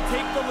able to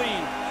take the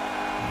lead.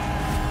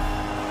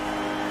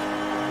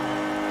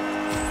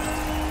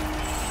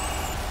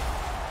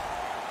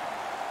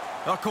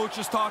 Now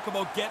coaches talk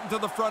about getting to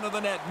the front of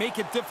the net, make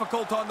it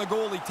difficult on the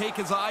goalie, take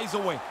his eyes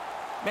away.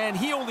 Man,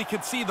 he only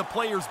can see the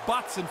players'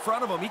 butts in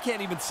front of him. He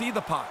can't even see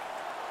the puck.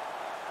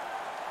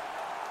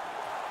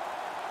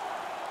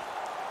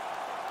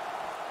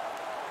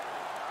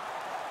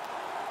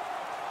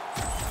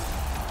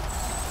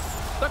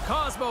 The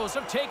Cosmos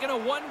have taken a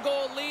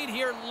one-goal lead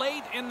here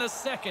late in the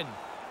second.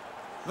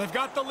 They've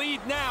got the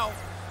lead now.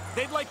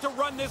 They'd like to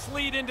run this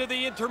lead into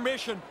the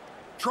intermission,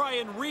 try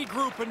and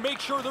regroup and make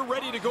sure they're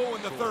ready to go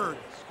in the third.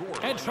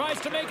 And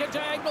tries to make a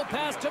diagonal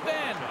pass to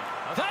Ben.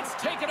 That's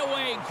taken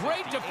away.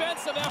 Great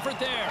defensive effort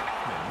there.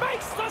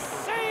 Makes the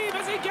save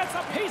as he gets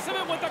a piece of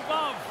it with the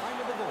glove.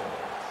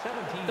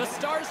 The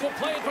Stars will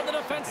play it from the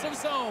defensive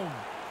zone.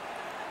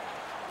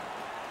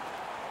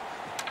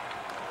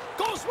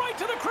 Goes right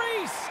to the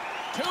crease.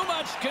 Too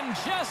much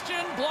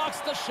congestion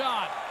blocks the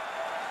shot.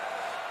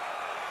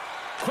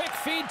 Quick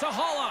feed to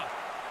Holla.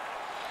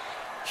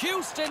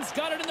 Houston's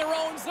got it in their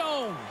own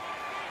zone.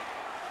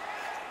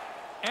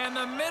 And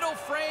the middle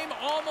frame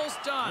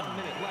almost done.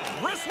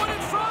 Wrist one in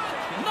front.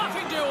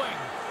 Nothing doing.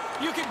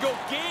 You can go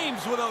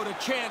games without a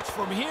chance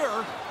from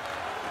here.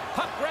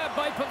 Puck grab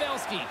by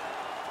Pavelski.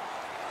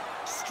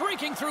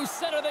 Streaking through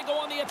center, they go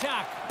on the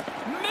attack.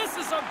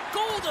 Misses a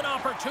golden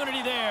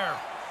opportunity there.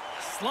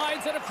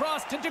 Slides it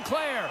across to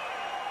Duclair.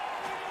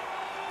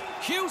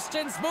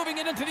 Houston's moving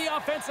it into the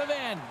offensive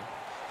end.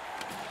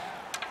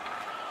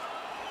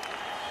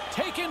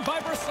 Taken by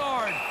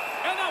Brassard.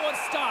 And that one's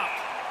stopped.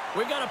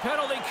 We've got a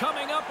penalty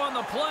coming up on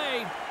the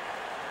play.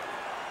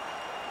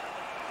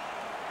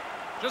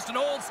 Just an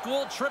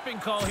old-school tripping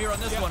call here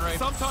on this one, Ray.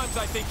 Sometimes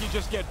I think you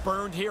just get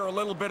burned here, a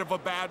little bit of a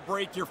bad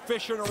break. You're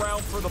fishing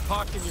around for the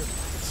puck, and your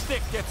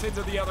stick gets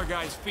into the other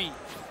guy's feet.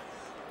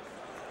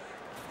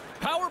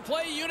 Power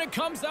play unit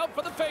comes out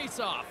for the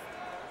face-off.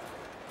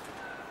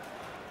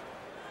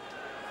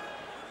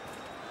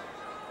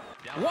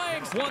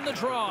 Wags won the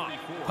draw.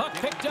 Puck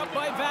picked up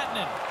by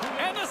Vatanen.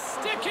 And the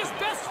stick, his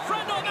best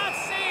friend on that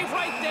save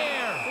right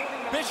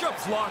there.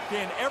 Bishop's locked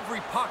in. Every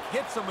puck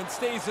hits him and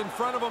stays in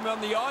front of him.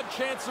 On the odd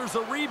chance there's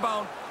a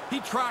rebound, he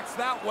tracks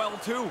that well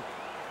too.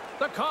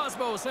 The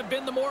Cosmos have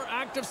been the more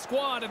active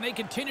squad, and they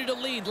continue to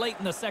lead late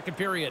in the second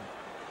period.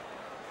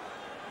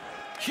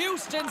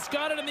 Houston's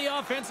got it in the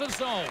offensive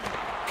zone.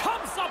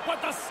 Comes up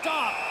with the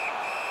stop.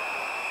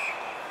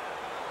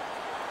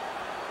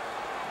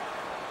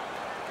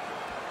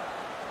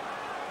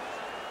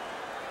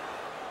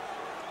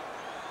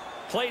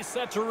 Play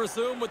set to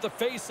resume with the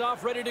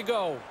face-off ready to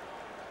go.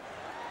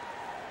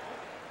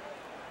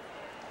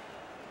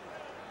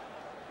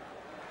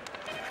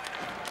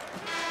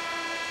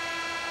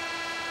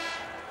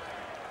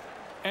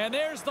 And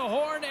there's the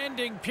horn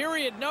ending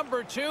period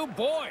number 2.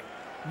 Boy,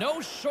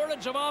 no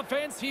shortage of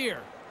offense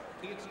here.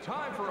 It's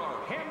time for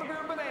our Hamburger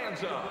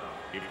Bonanza.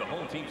 If the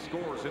home team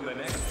scores in the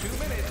next 2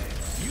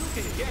 minutes, you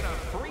can get a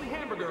free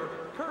hamburger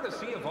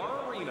courtesy of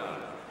our arena.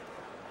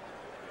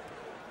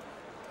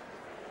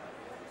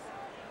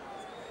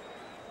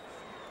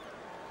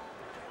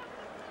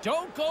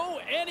 Don't go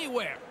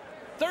anywhere.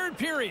 Third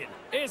period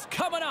is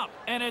coming up,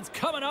 and it's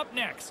coming up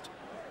next.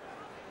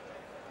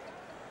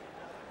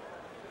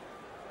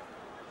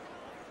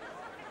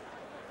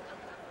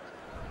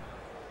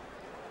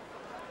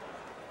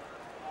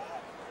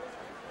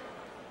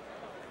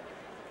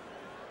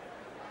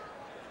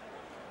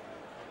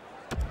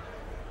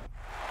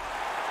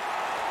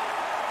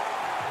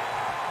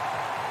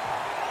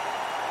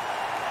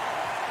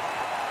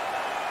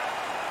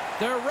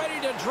 They're ready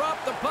to drop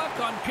the puck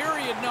on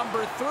period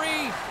number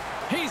 3.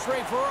 He's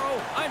Ray Ferraro.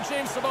 I'm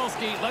James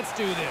Cebulski. Let's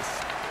do this.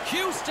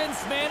 Houston's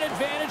man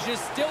advantage is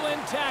still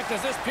intact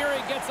as this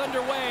period gets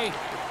underway,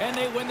 and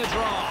they win the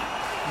draw.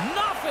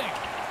 Nothing!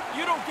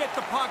 You don't get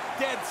the puck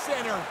dead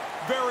center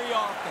very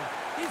often.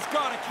 He's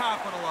got to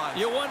capitalize.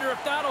 You wonder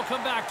if that'll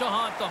come back to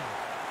haunt them.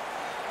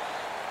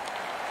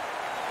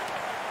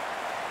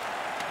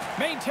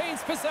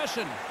 Maintains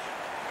possession.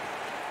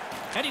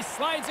 And he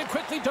slides it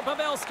quickly to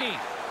Pavelski.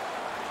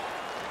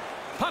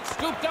 Puck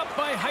scooped up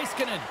by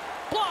Heiskanen.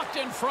 Blocked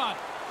in front.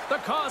 The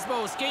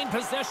Cosmos gain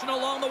possession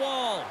along the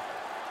wall.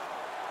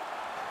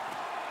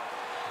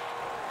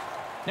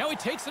 Now he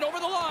takes it over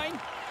the line.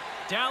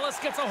 Dallas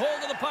gets a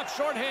hold of the puck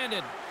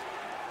shorthanded.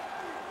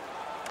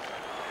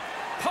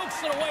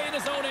 Pokes it away in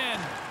his own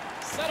end.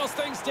 Settles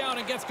things down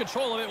and gets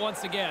control of it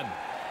once again.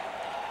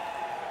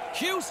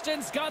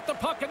 Houston's got the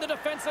puck in the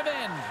defensive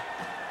end.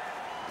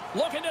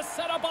 Looking to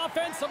set up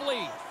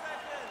offensively.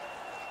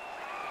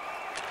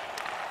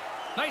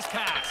 Nice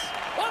pass.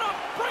 What a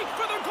break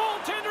for the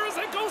goaltender as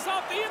it goes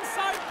off the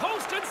inside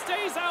post and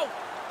stays out.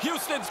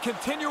 Houston's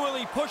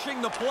continually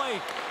pushing the play.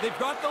 They've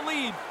got the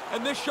lead,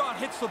 and this shot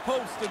hits the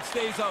post and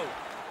stays out.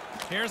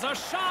 Here's a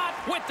shot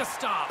with the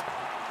stop.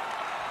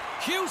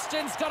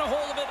 Houston's got a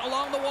hold of it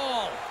along the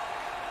wall.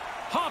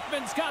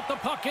 Hoffman's got the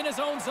puck in his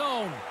own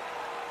zone.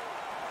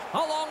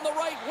 Along the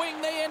right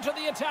wing, they enter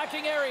the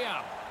attacking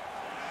area.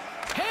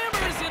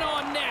 Hammers it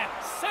on net.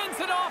 Sends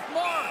it off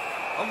mark.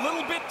 A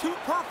little bit too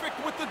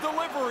perfect with the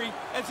delivery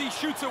as he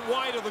shoots it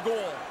wide of the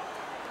goal.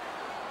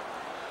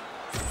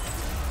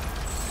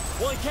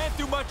 Well, he can't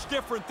do much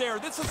different there.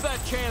 This is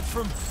that chance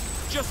from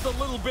just a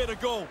little bit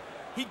ago.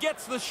 He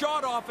gets the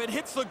shot off, it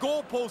hits the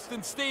goalpost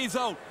and stays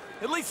out.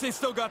 At least they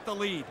still got the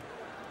lead.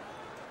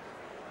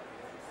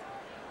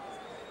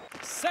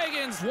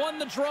 Seguin's won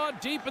the draw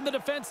deep in the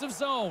defensive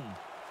zone.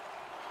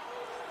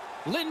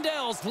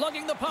 Lindell's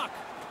lugging the puck.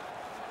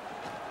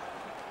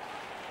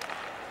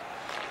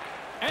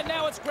 And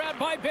now it's grabbed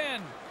by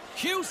Ben.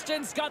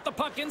 Houston's got the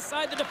puck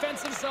inside the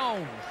defensive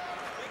zone.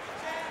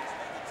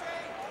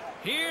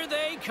 Here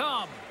they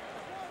come.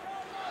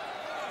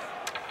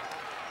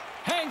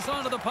 Hangs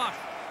onto the puck.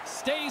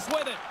 Stays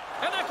with it.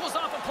 And that goes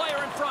off a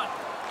player in front.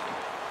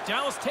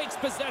 Dallas takes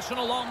possession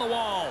along the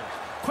wall.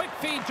 Quick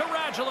feed to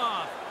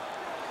Radulov.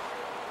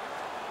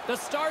 The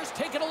Stars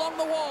take it along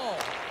the wall.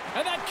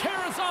 And that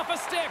carries off a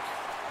stick.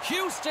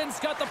 Houston's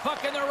got the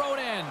puck in their own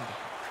end.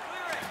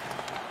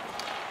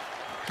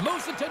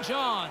 Moves it to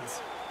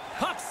Johns.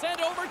 Puck sent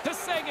over to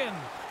Seguin.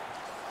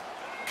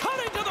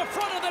 Cutting to the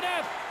front of the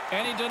net.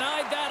 And he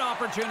denied that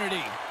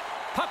opportunity.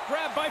 Puck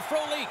grabbed by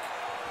Frolik.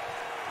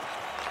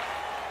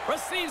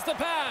 Receives the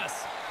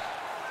pass.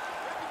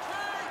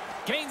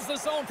 Gains the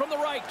zone from the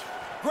right.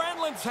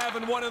 Granlund's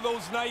having one of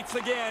those nights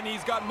again.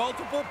 He's got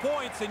multiple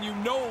points, and you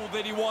know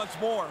that he wants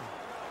more.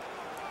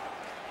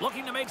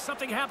 Looking to make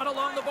something happen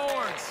along the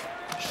boards.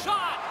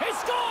 Shot! He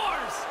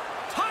scores!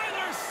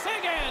 Tyler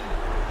Seguin!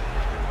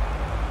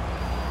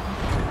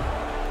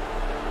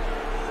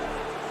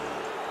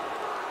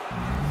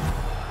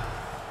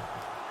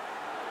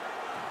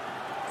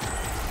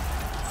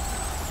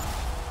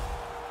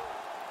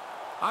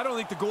 I don't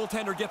think the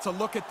goaltender gets a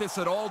look at this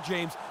at all,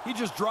 James. He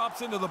just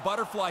drops into the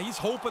butterfly. He's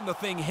hoping the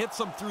thing hits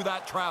him through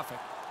that traffic.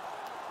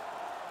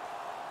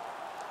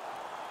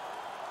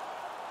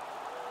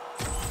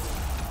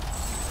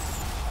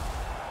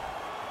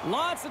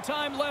 Lots of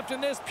time left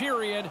in this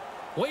period.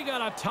 We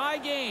got a tie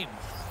game.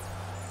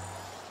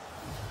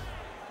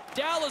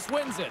 Dallas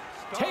wins it.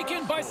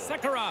 Taken by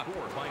Sekera.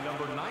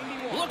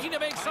 Looking to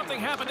make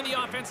something happen in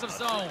the offensive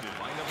zone.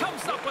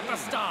 Comes up with the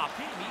stop.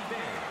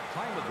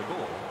 Time of the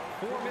goal,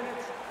 4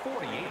 minutes,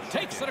 48 seconds.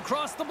 Takes it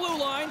across the blue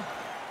line.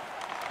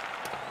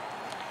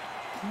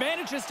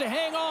 Manages to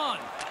hang on.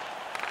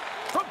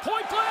 From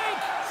point blank.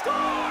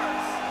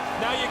 Scores!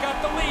 Now you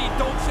got the lead.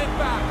 Don't sit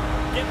back.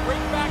 Get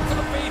right back to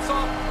the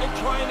faceoff and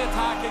try and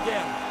attack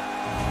again.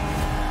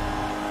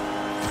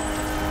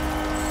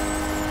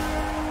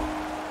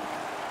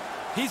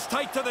 He's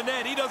tight to the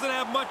net. He doesn't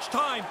have much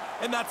time.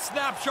 And that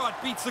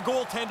snapshot beats the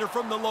goaltender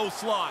from the low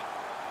slot.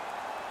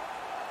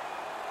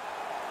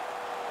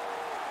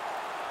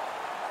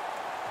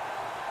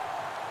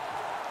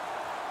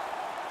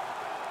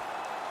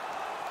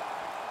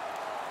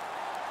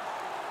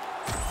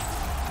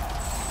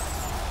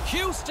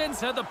 Houston's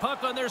had the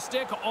puck on their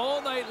stick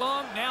all night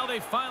long. Now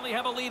they finally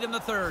have a lead in the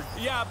third.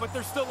 Yeah, but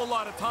there's still a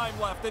lot of time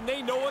left, and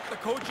they know it. The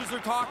coaches are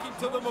talking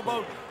to them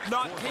about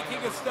not taking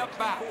a step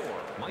back.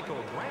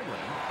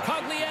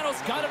 Cogliano's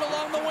got it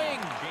along the wing.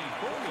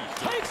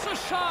 Takes a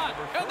shot,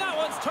 and that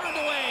one's turned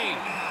away.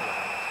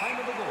 Time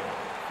of the goal,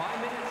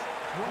 5 minutes,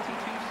 22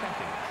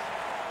 seconds.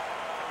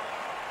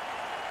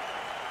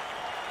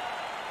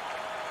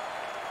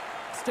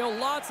 Still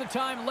lots of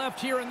time left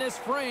here in this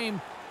frame.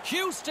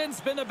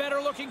 Houston's been the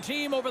better-looking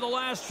team over the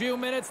last few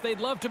minutes. They'd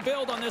love to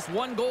build on this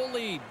one-goal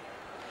lead.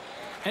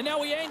 And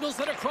now he angles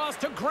it across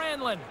to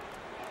Granlund.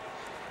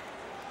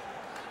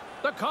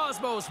 The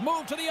Cosmos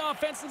move to the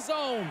offensive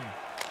zone.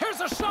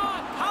 Here's a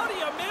shot. How do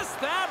you miss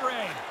that,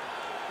 Ray?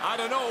 I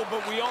don't know,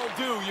 but we all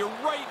do. You're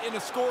right in a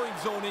scoring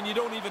zone, and you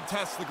don't even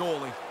test the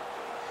goalie.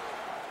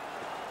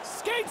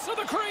 Skates to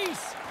the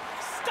crease.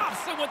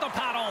 Stops it with the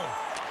paddle.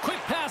 Quick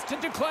pass to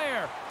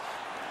Duclair.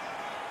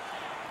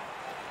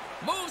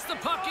 Moves the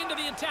puck into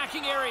the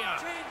attacking area.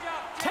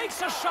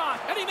 Takes a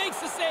shot, and he makes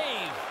the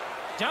save.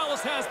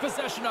 Dallas has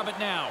possession of it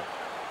now.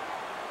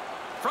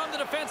 From the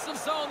defensive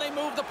zone, they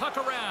move the puck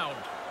around.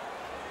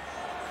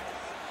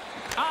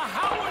 A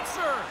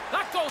howitzer.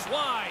 That goes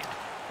wide.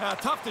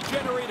 Tough to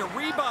generate a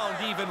rebound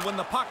even when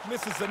the puck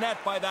misses the net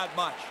by that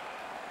much.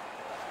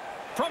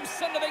 From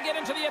center, they get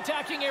into the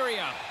attacking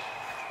area.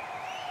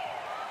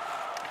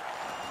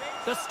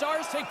 The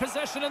Stars take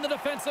possession in the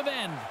defensive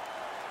end.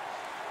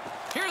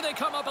 Here they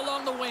come up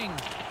along the wing.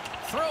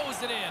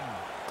 Throws it in.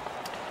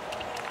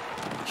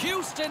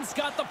 Houston's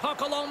got the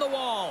puck along the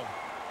wall.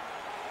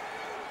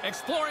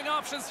 Exploring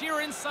options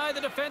here inside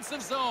the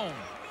defensive zone.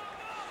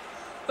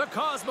 The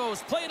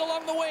Cosmos play it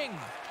along the wing.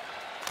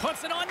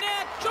 Puts it on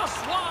net,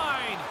 just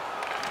wide.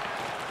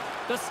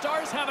 The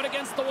Stars have it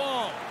against the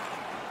wall.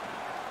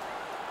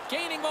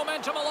 Gaining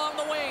momentum along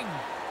the wing.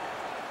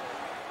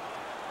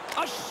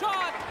 A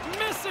shot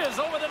misses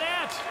over the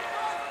net.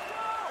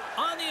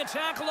 On the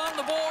attack along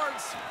the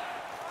boards.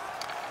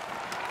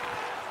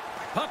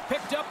 Puck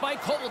picked up by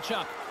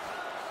Kovalchuk.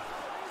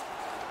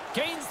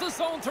 Gains the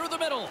zone through the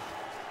middle.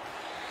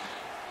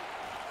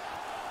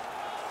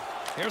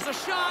 Here's a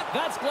shot.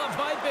 That's gloved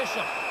by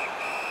Bishop.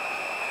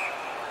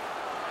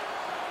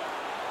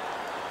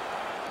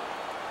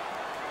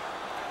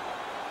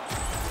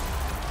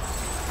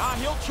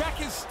 He'll check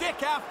his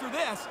stick after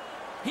this.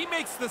 He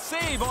makes the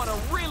save on a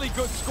really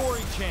good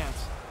scoring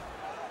chance.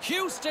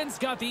 Houston's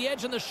got the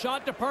edge in the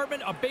shot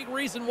department, a big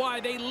reason why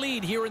they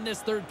lead here in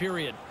this third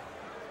period.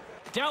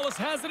 Dallas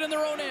has it in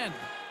their own end.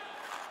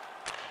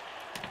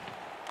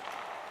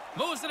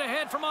 Moves it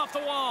ahead from off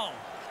the wall.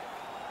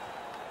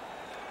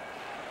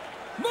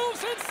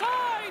 Moves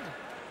inside.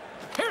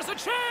 Here's a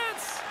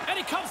chance. And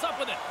he comes up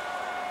with it.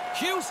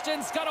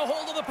 Houston's got a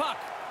hold of the puck.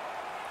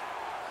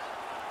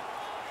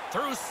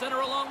 Through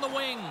center along the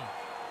wing.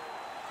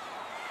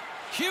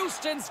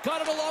 Houston's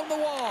got it along the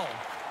wall.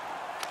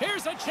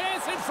 Here's a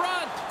chance in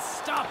front.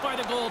 Stopped by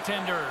the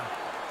goaltender.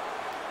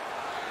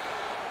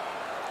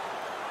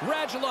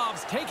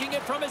 Radulov's taking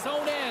it from his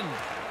own end.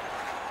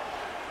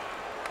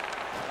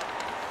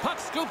 Puck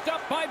scooped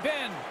up by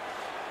Ben.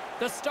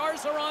 The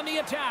Stars are on the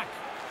attack.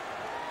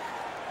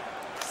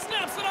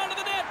 Snaps it onto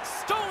the net.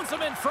 Stones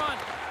him in front.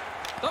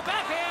 The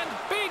backhand.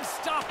 Big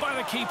stop by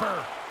the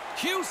keeper.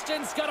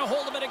 Houston's got a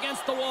hold of it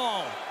against the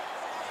wall.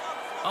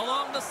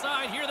 Along the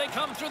side, here they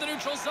come through the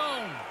neutral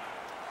zone.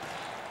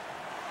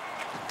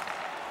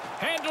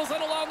 Handles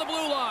it along the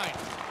blue line.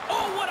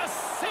 Oh, what a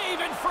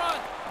save in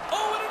front.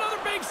 Oh, and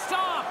another big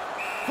stop.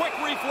 Quick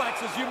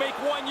reflexes. You make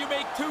one, you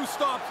make two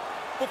stops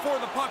before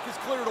the puck is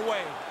cleared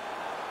away.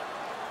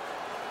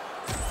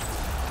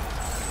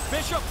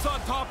 Bishop's on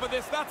top of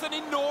this. That's an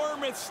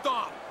enormous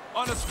stop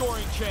on a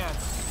scoring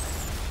chance.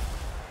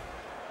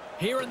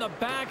 Here in the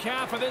back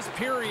half of this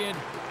period,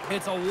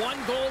 it's a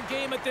one-goal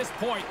game at this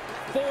point.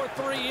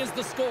 4-3 is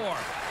the score.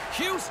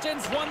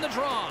 Houston's won the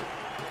draw.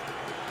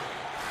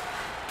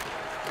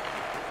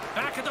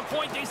 Back at the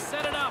point, they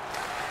set it up.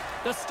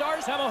 The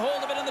Stars have a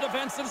hold of it in the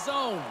defensive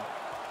zone.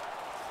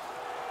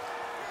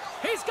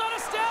 He's got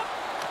a step.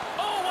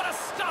 Oh, what a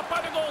stop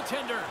by the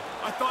goaltender.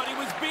 I thought he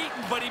was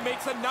beaten, but he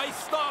makes a nice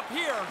stop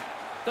here.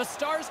 The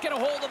Stars get a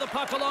hold of the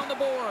puck along the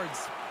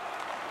boards.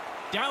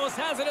 Dallas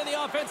has it in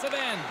the offensive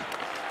end.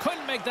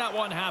 Couldn't make that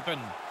one happen.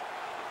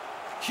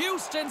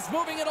 Houston's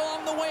moving it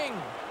along the wing.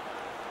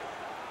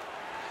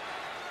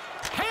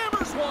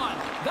 Hammers one.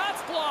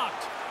 That's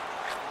blocked.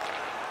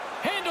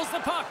 Handles the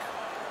puck.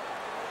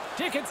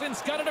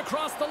 Dickinson's got it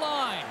across the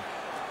line.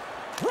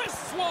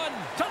 Wrists one.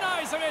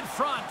 Denies him in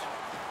front.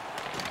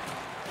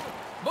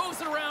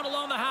 Moves it around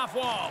along the half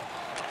wall.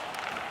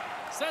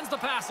 Sends the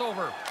pass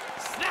over.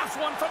 Snaps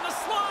one from the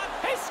slot.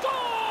 He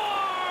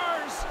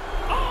scores!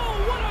 Oh,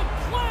 what a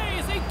play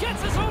as he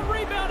gets his own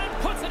rebound and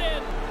puts it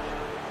in.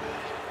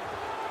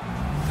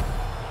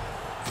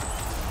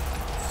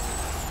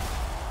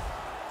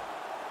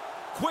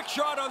 Quick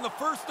shot on the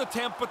first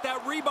attempt, but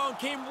that rebound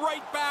came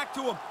right back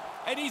to him,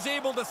 and he's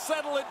able to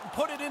settle it and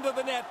put it into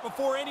the net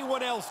before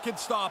anyone else can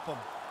stop him.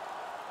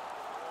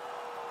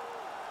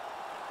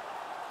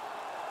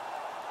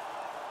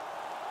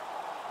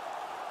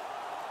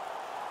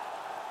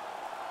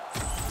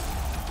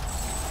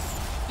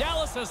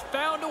 Dallas has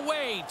found a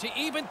way to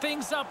even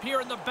things up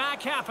here in the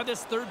back half of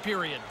this third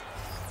period.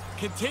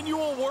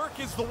 Continual work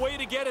is the way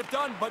to get it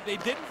done, but they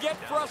didn't get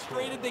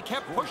frustrated. They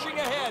kept pushing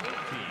ahead.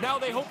 Now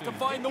they hope to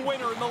find the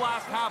winner in the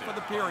last half of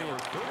the period.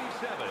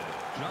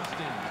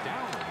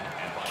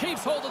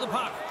 Keeps hold of the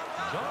puck.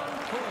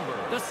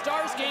 The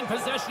Stars gain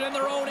possession in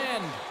their own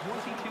end.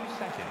 22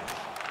 seconds.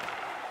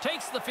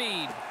 Takes the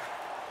feed.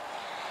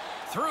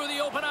 Through the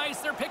open ice,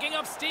 they're picking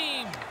up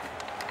steam.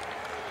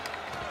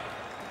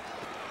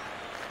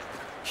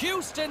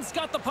 Houston's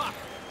got the puck.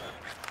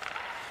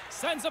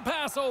 Sends a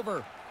pass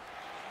over.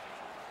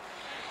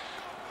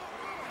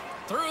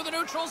 Through the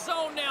neutral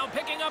zone now,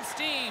 picking up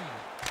steam.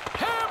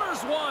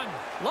 Hammers one.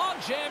 Long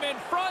jam in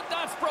front,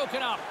 that's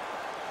broken up.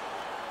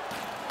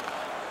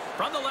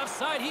 From the left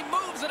side, he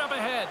moves it up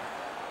ahead.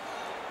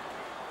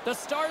 The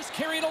Stars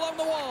carry it along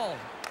the wall.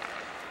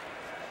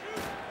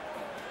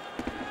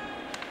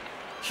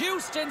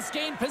 Houston's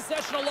gained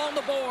possession along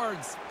the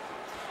boards.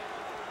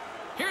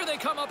 Here they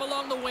come up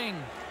along the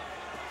wing.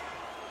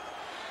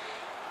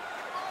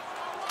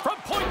 From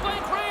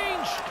point-blank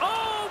range.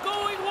 Oh,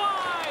 going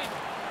wide.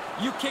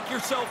 You kick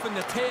yourself in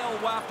the tail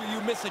after you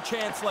miss a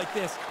chance like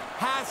this.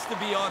 Has to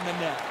be on the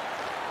net.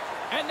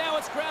 And now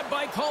it's grabbed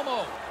by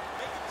Como.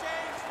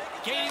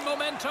 Gaining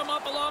momentum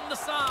up along the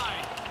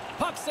side.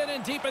 Puck's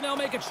in deep, and they'll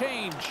make a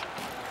change.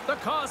 The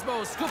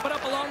Cosmos scoop it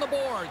up along the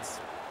boards.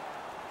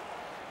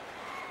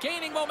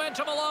 Gaining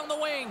momentum along the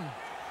wing.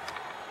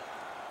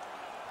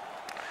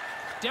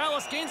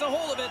 Dallas gains a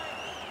hold of it.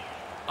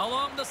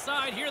 Along the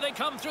side, here they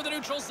come through the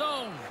neutral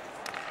zone.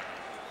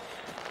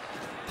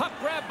 Puck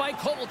grab by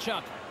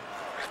Kovalchuk.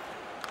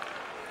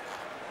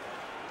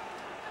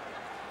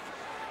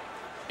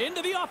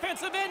 Into the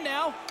offensive end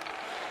now.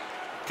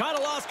 Kind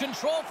of lost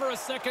control for a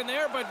second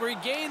there, but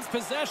regains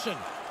possession.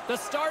 The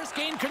Stars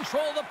gain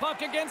control of the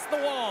puck against the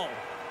wall.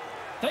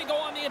 They go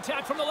on the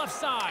attack from the left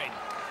side.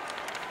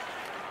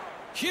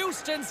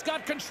 Houston's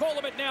got control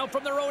of it now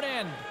from their own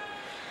end.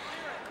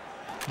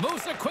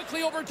 Moves it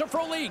quickly over to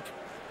Frolik.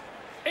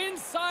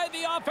 Inside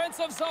the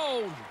offensive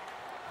zone.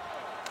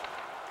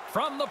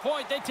 From the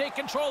point, they take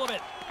control of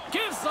it.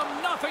 Gives them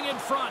nothing in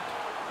front.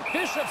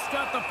 Bishop's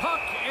got the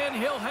puck, and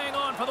he'll hang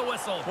on for the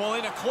whistle. Well,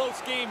 in a close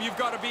game, you've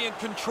got to be in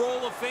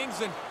control of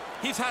things, and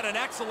he's had an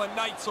excellent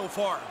night so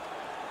far.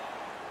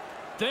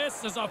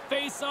 This is a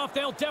face-off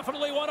they'll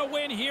definitely want to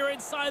win here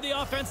inside the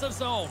offensive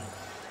zone.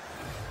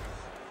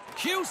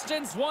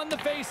 Houston's won the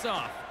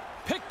face-off.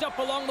 Picked up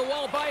along the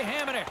wall by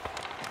Hamonic.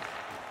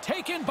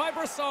 Taken by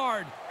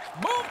Brassard.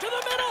 Move to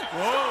the middle.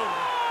 Whoa.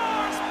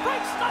 Scores!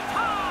 Breaks the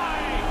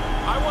tie!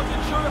 I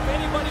wasn't sure if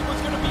anybody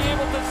was going to be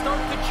able to start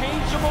to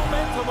change the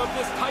momentum of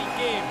this tight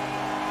game.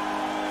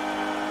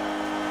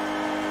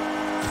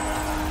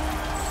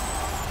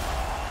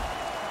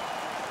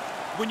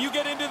 When you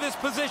get into this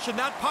position,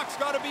 that puck's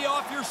got to be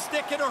off your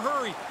stick in a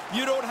hurry.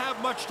 You don't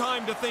have much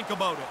time to think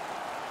about it.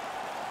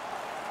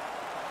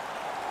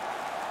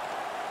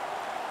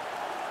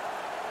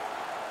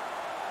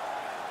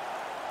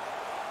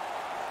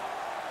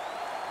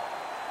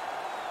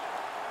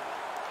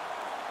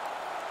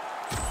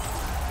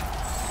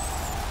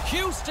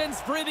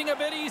 Houston's breathing a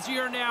bit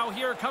easier now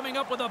here, coming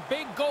up with a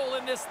big goal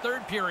in this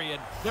third period.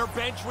 Their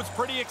bench was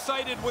pretty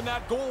excited when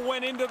that goal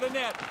went into the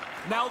net.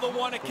 Now they'll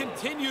want to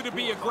continue to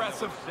be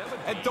aggressive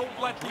and don't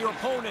let your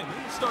opponent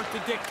start to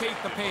dictate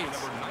the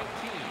pace.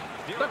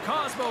 The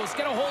Cosmos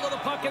get a hold of the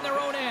puck in their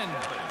own end.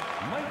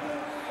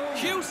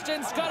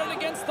 Houston's got it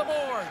against the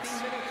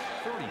boards.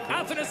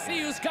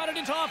 Athanasiou's got it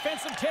into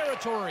offensive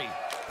territory.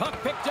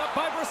 Puck picked up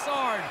by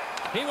Brassard.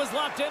 He was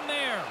locked in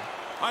there.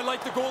 I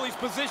like the goalie's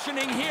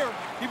positioning here.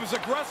 He was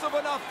aggressive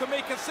enough to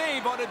make a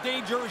save on a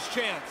dangerous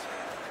chance.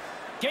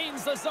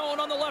 Gains the zone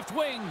on the left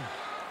wing.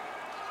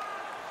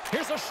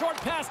 Here's a short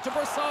pass to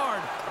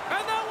Brassard.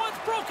 And that one's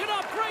broken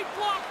up. Great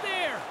block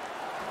there.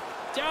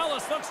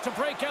 Dallas looks to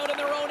break out in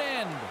their own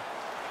end.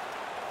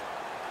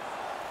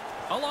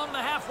 Along the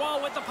half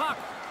wall with the puck.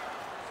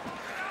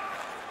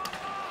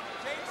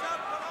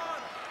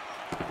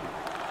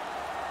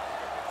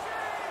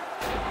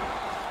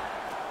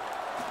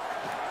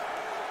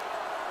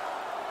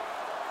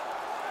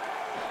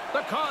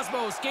 The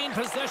Cosmos gain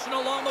possession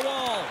along the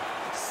wall.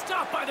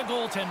 Stopped by the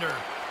goaltender.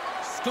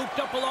 Scooped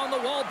up along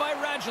the wall by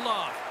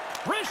Radulov.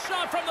 Wrist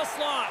shot from the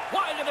slot.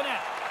 Wide of the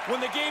net.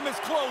 When the game is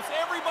close,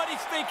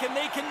 everybody's thinking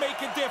they can make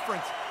a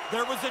difference.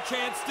 There was a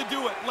chance to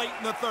do it late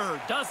in the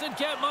third. Doesn't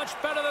get much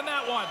better than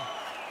that one.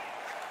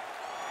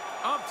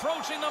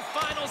 Approaching the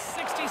final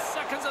 60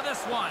 seconds of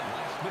this one.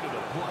 Last minute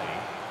of play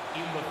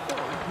in the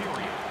third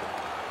period.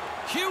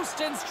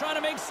 Houston's trying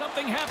to make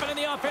something happen in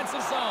the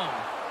offensive zone.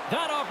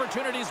 That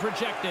opportunity's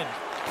rejected.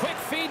 Quick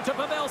feed to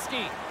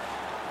Pavelski.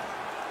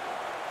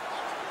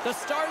 The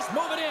Stars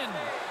move it in.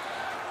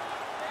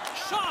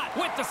 Shot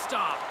with the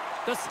stop.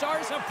 The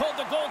Stars have pulled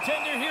the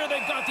goaltender here.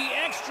 They've got the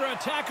extra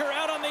attacker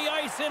out on the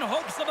ice in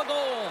hopes of a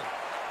goal.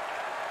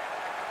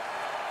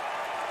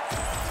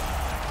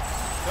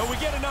 Now we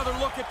get another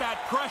look at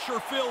that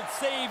pressure-filled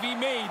save he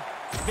made.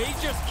 They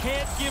just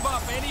can't give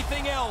up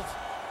anything else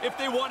if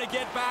they want to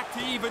get back to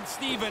even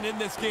Steven in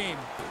this game.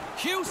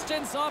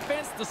 Houston's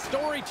offense, the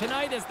story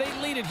tonight as they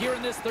lead it here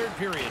in this third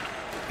period.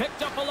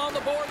 Picked up along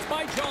the boards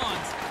by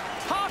Johns.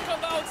 Talk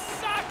about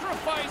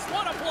sacrifice.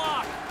 What a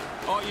block.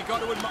 Oh, you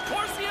got to admire.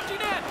 Towards the empty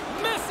net.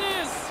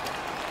 Misses.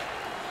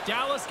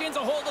 Dallas gains a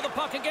hold of the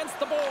puck against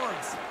the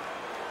boards.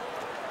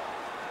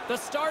 The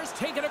Stars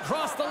take it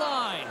across the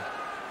line.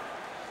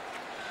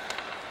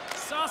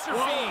 Saucer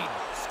feed.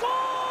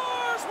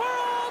 Scores!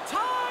 We're all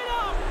tied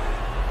up.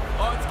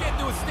 Oh, it's getting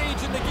to a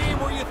stage in the game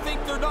where you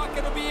think they're not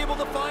going to be able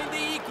to find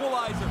the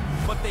equalizer.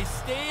 But they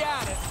stay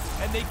at it,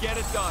 and they get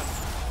it done.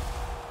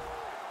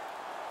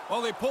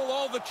 Well, they pull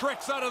all the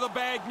tricks out of the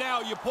bag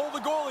now. You pull the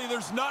goalie,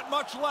 there's not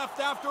much left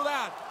after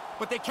that.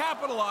 But they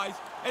capitalize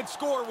and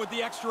score with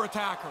the extra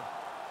attacker.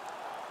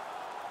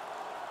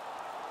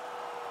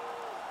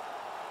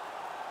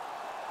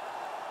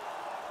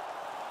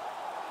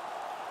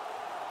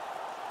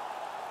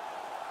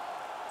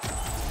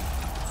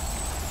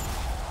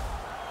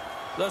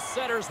 The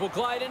setters will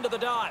glide into the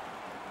dot.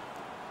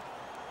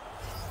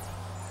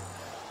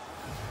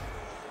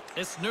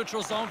 This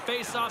neutral zone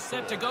face-off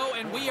set to go,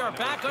 and we are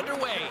back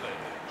underway.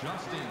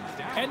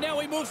 And now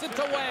he moves it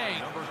to Wang.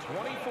 Number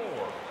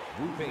 24,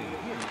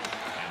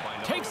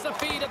 Takes the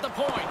feed at the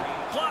point.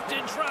 Blocked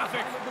in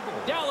traffic.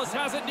 Dallas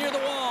has it near the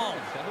wall.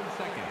 7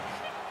 seconds.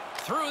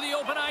 Through the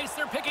open ice,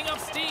 they're picking up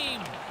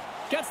steam.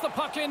 Gets the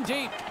puck in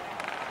deep.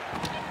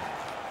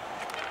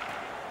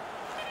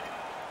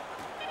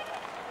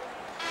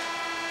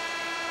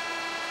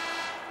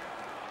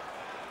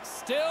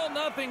 Still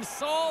nothing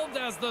solved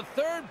as the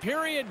third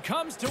period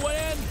comes to an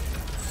end.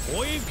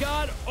 We've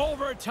got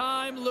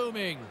overtime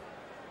looming.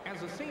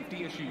 As a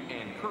safety issue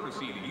and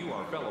courtesy to you,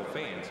 our fellow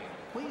fans,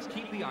 please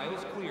keep the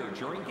aisles clear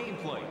during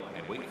gameplay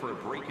and wait for a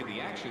break in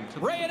the action.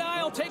 Ray and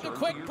I will take a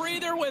quick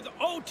breather with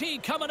OT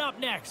coming up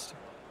next.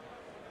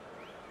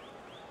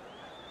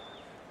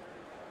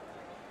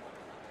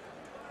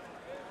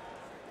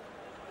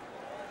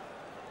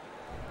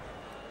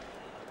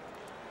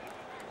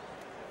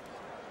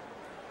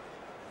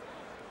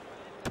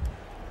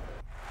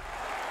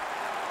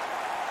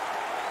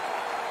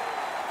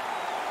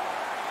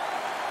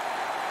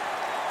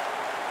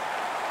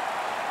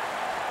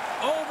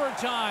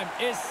 Overtime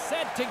is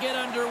set to get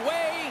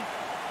underway.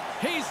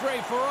 He's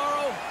Ray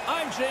Ferraro.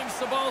 I'm James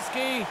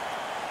Cebulski.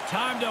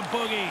 Time to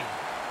boogie.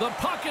 The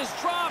puck is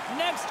dropped.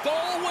 Next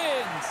goal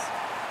wins.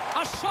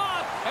 A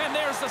shot, and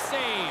there's the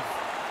save.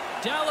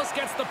 Dallas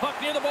gets the puck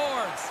near the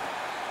boards.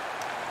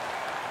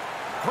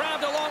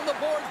 Grabbed along the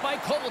boards by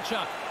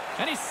Kovalchuk,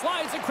 and he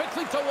slides it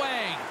quickly to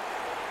Wang.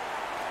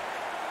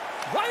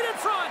 Right in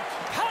front,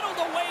 paddled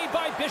away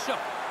by Bishop.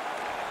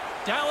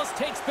 Dallas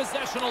takes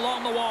possession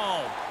along the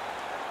wall.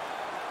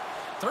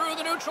 Through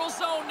the neutral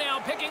zone now,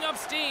 picking up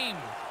steam.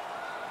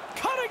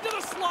 Cutting to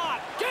the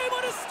slot. Game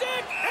on his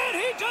stick, and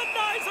he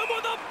denies him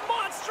with a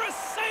monstrous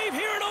save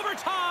here in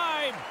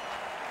overtime.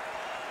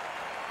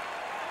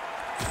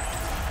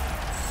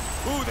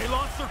 Ooh, they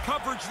lost their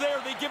coverage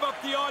there. They give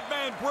up the odd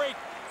man break,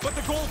 but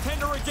the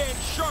goaltender again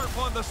sharp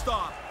on the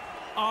stop.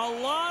 A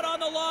lot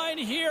on the line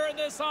here in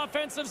this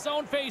offensive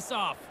zone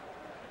faceoff.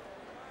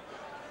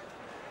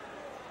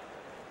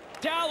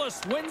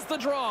 Dallas wins the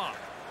draw.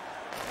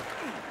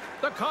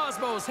 The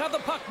Cosmos have the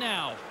puck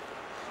now.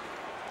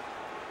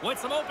 With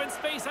some open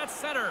space at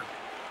center.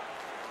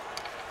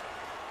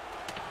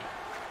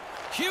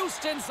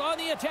 Houston's on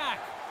the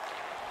attack.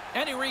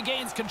 And he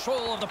regains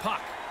control of the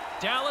puck.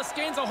 Dallas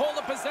gains a hold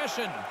of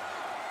possession.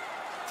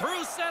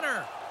 Through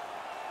center.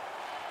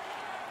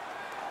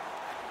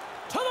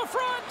 To the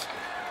front.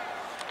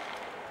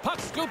 Puck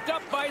scooped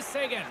up by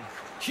Seguin.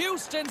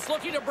 Houston's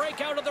looking to break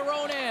out of their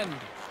own end.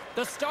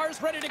 The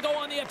Stars ready to go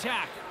on the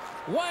attack.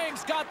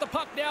 Wang's got the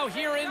puck now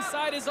here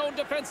inside his own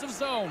defensive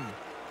zone.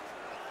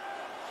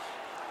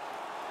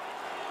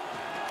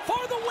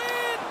 For the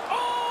win!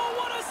 Oh,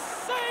 what a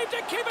save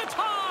to keep it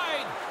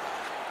tied!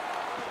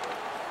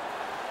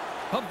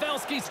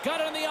 Pavelski's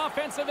got it on the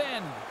offensive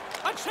end.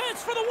 A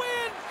chance for the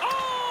win!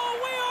 Oh,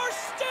 we are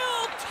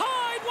still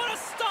tied! What a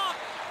stop!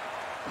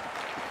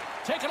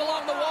 Taken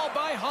along the wall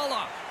by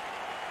Haula.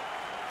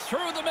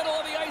 Through the middle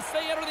of the ice,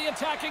 they enter the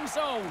attacking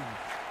zone.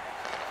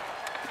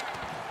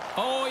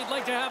 Oh, he'd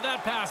like to have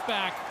that pass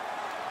back.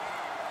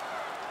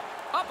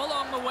 Up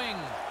along the wing.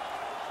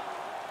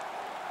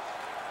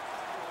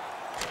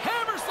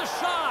 Hammers the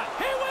shot.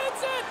 He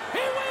wins it.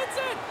 He wins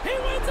it. He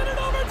wins it in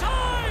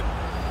overtime.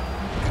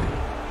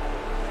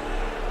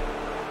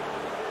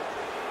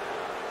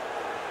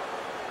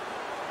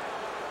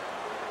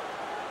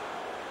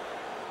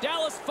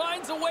 Dallas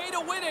finds a way to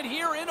win it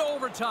here in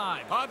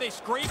overtime. They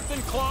scraped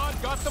and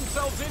clawed, got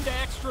themselves into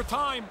extra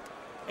time.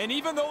 And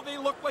even though they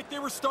looked like they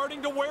were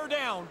starting to wear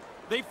down,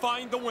 they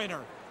find the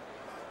winner.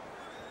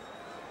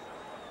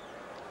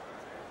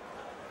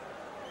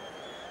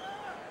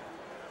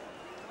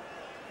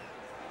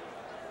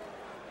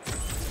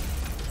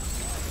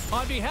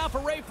 On behalf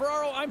of Ray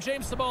Ferraro, I'm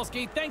James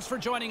Cebulski. Thanks for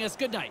joining us.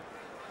 Good night.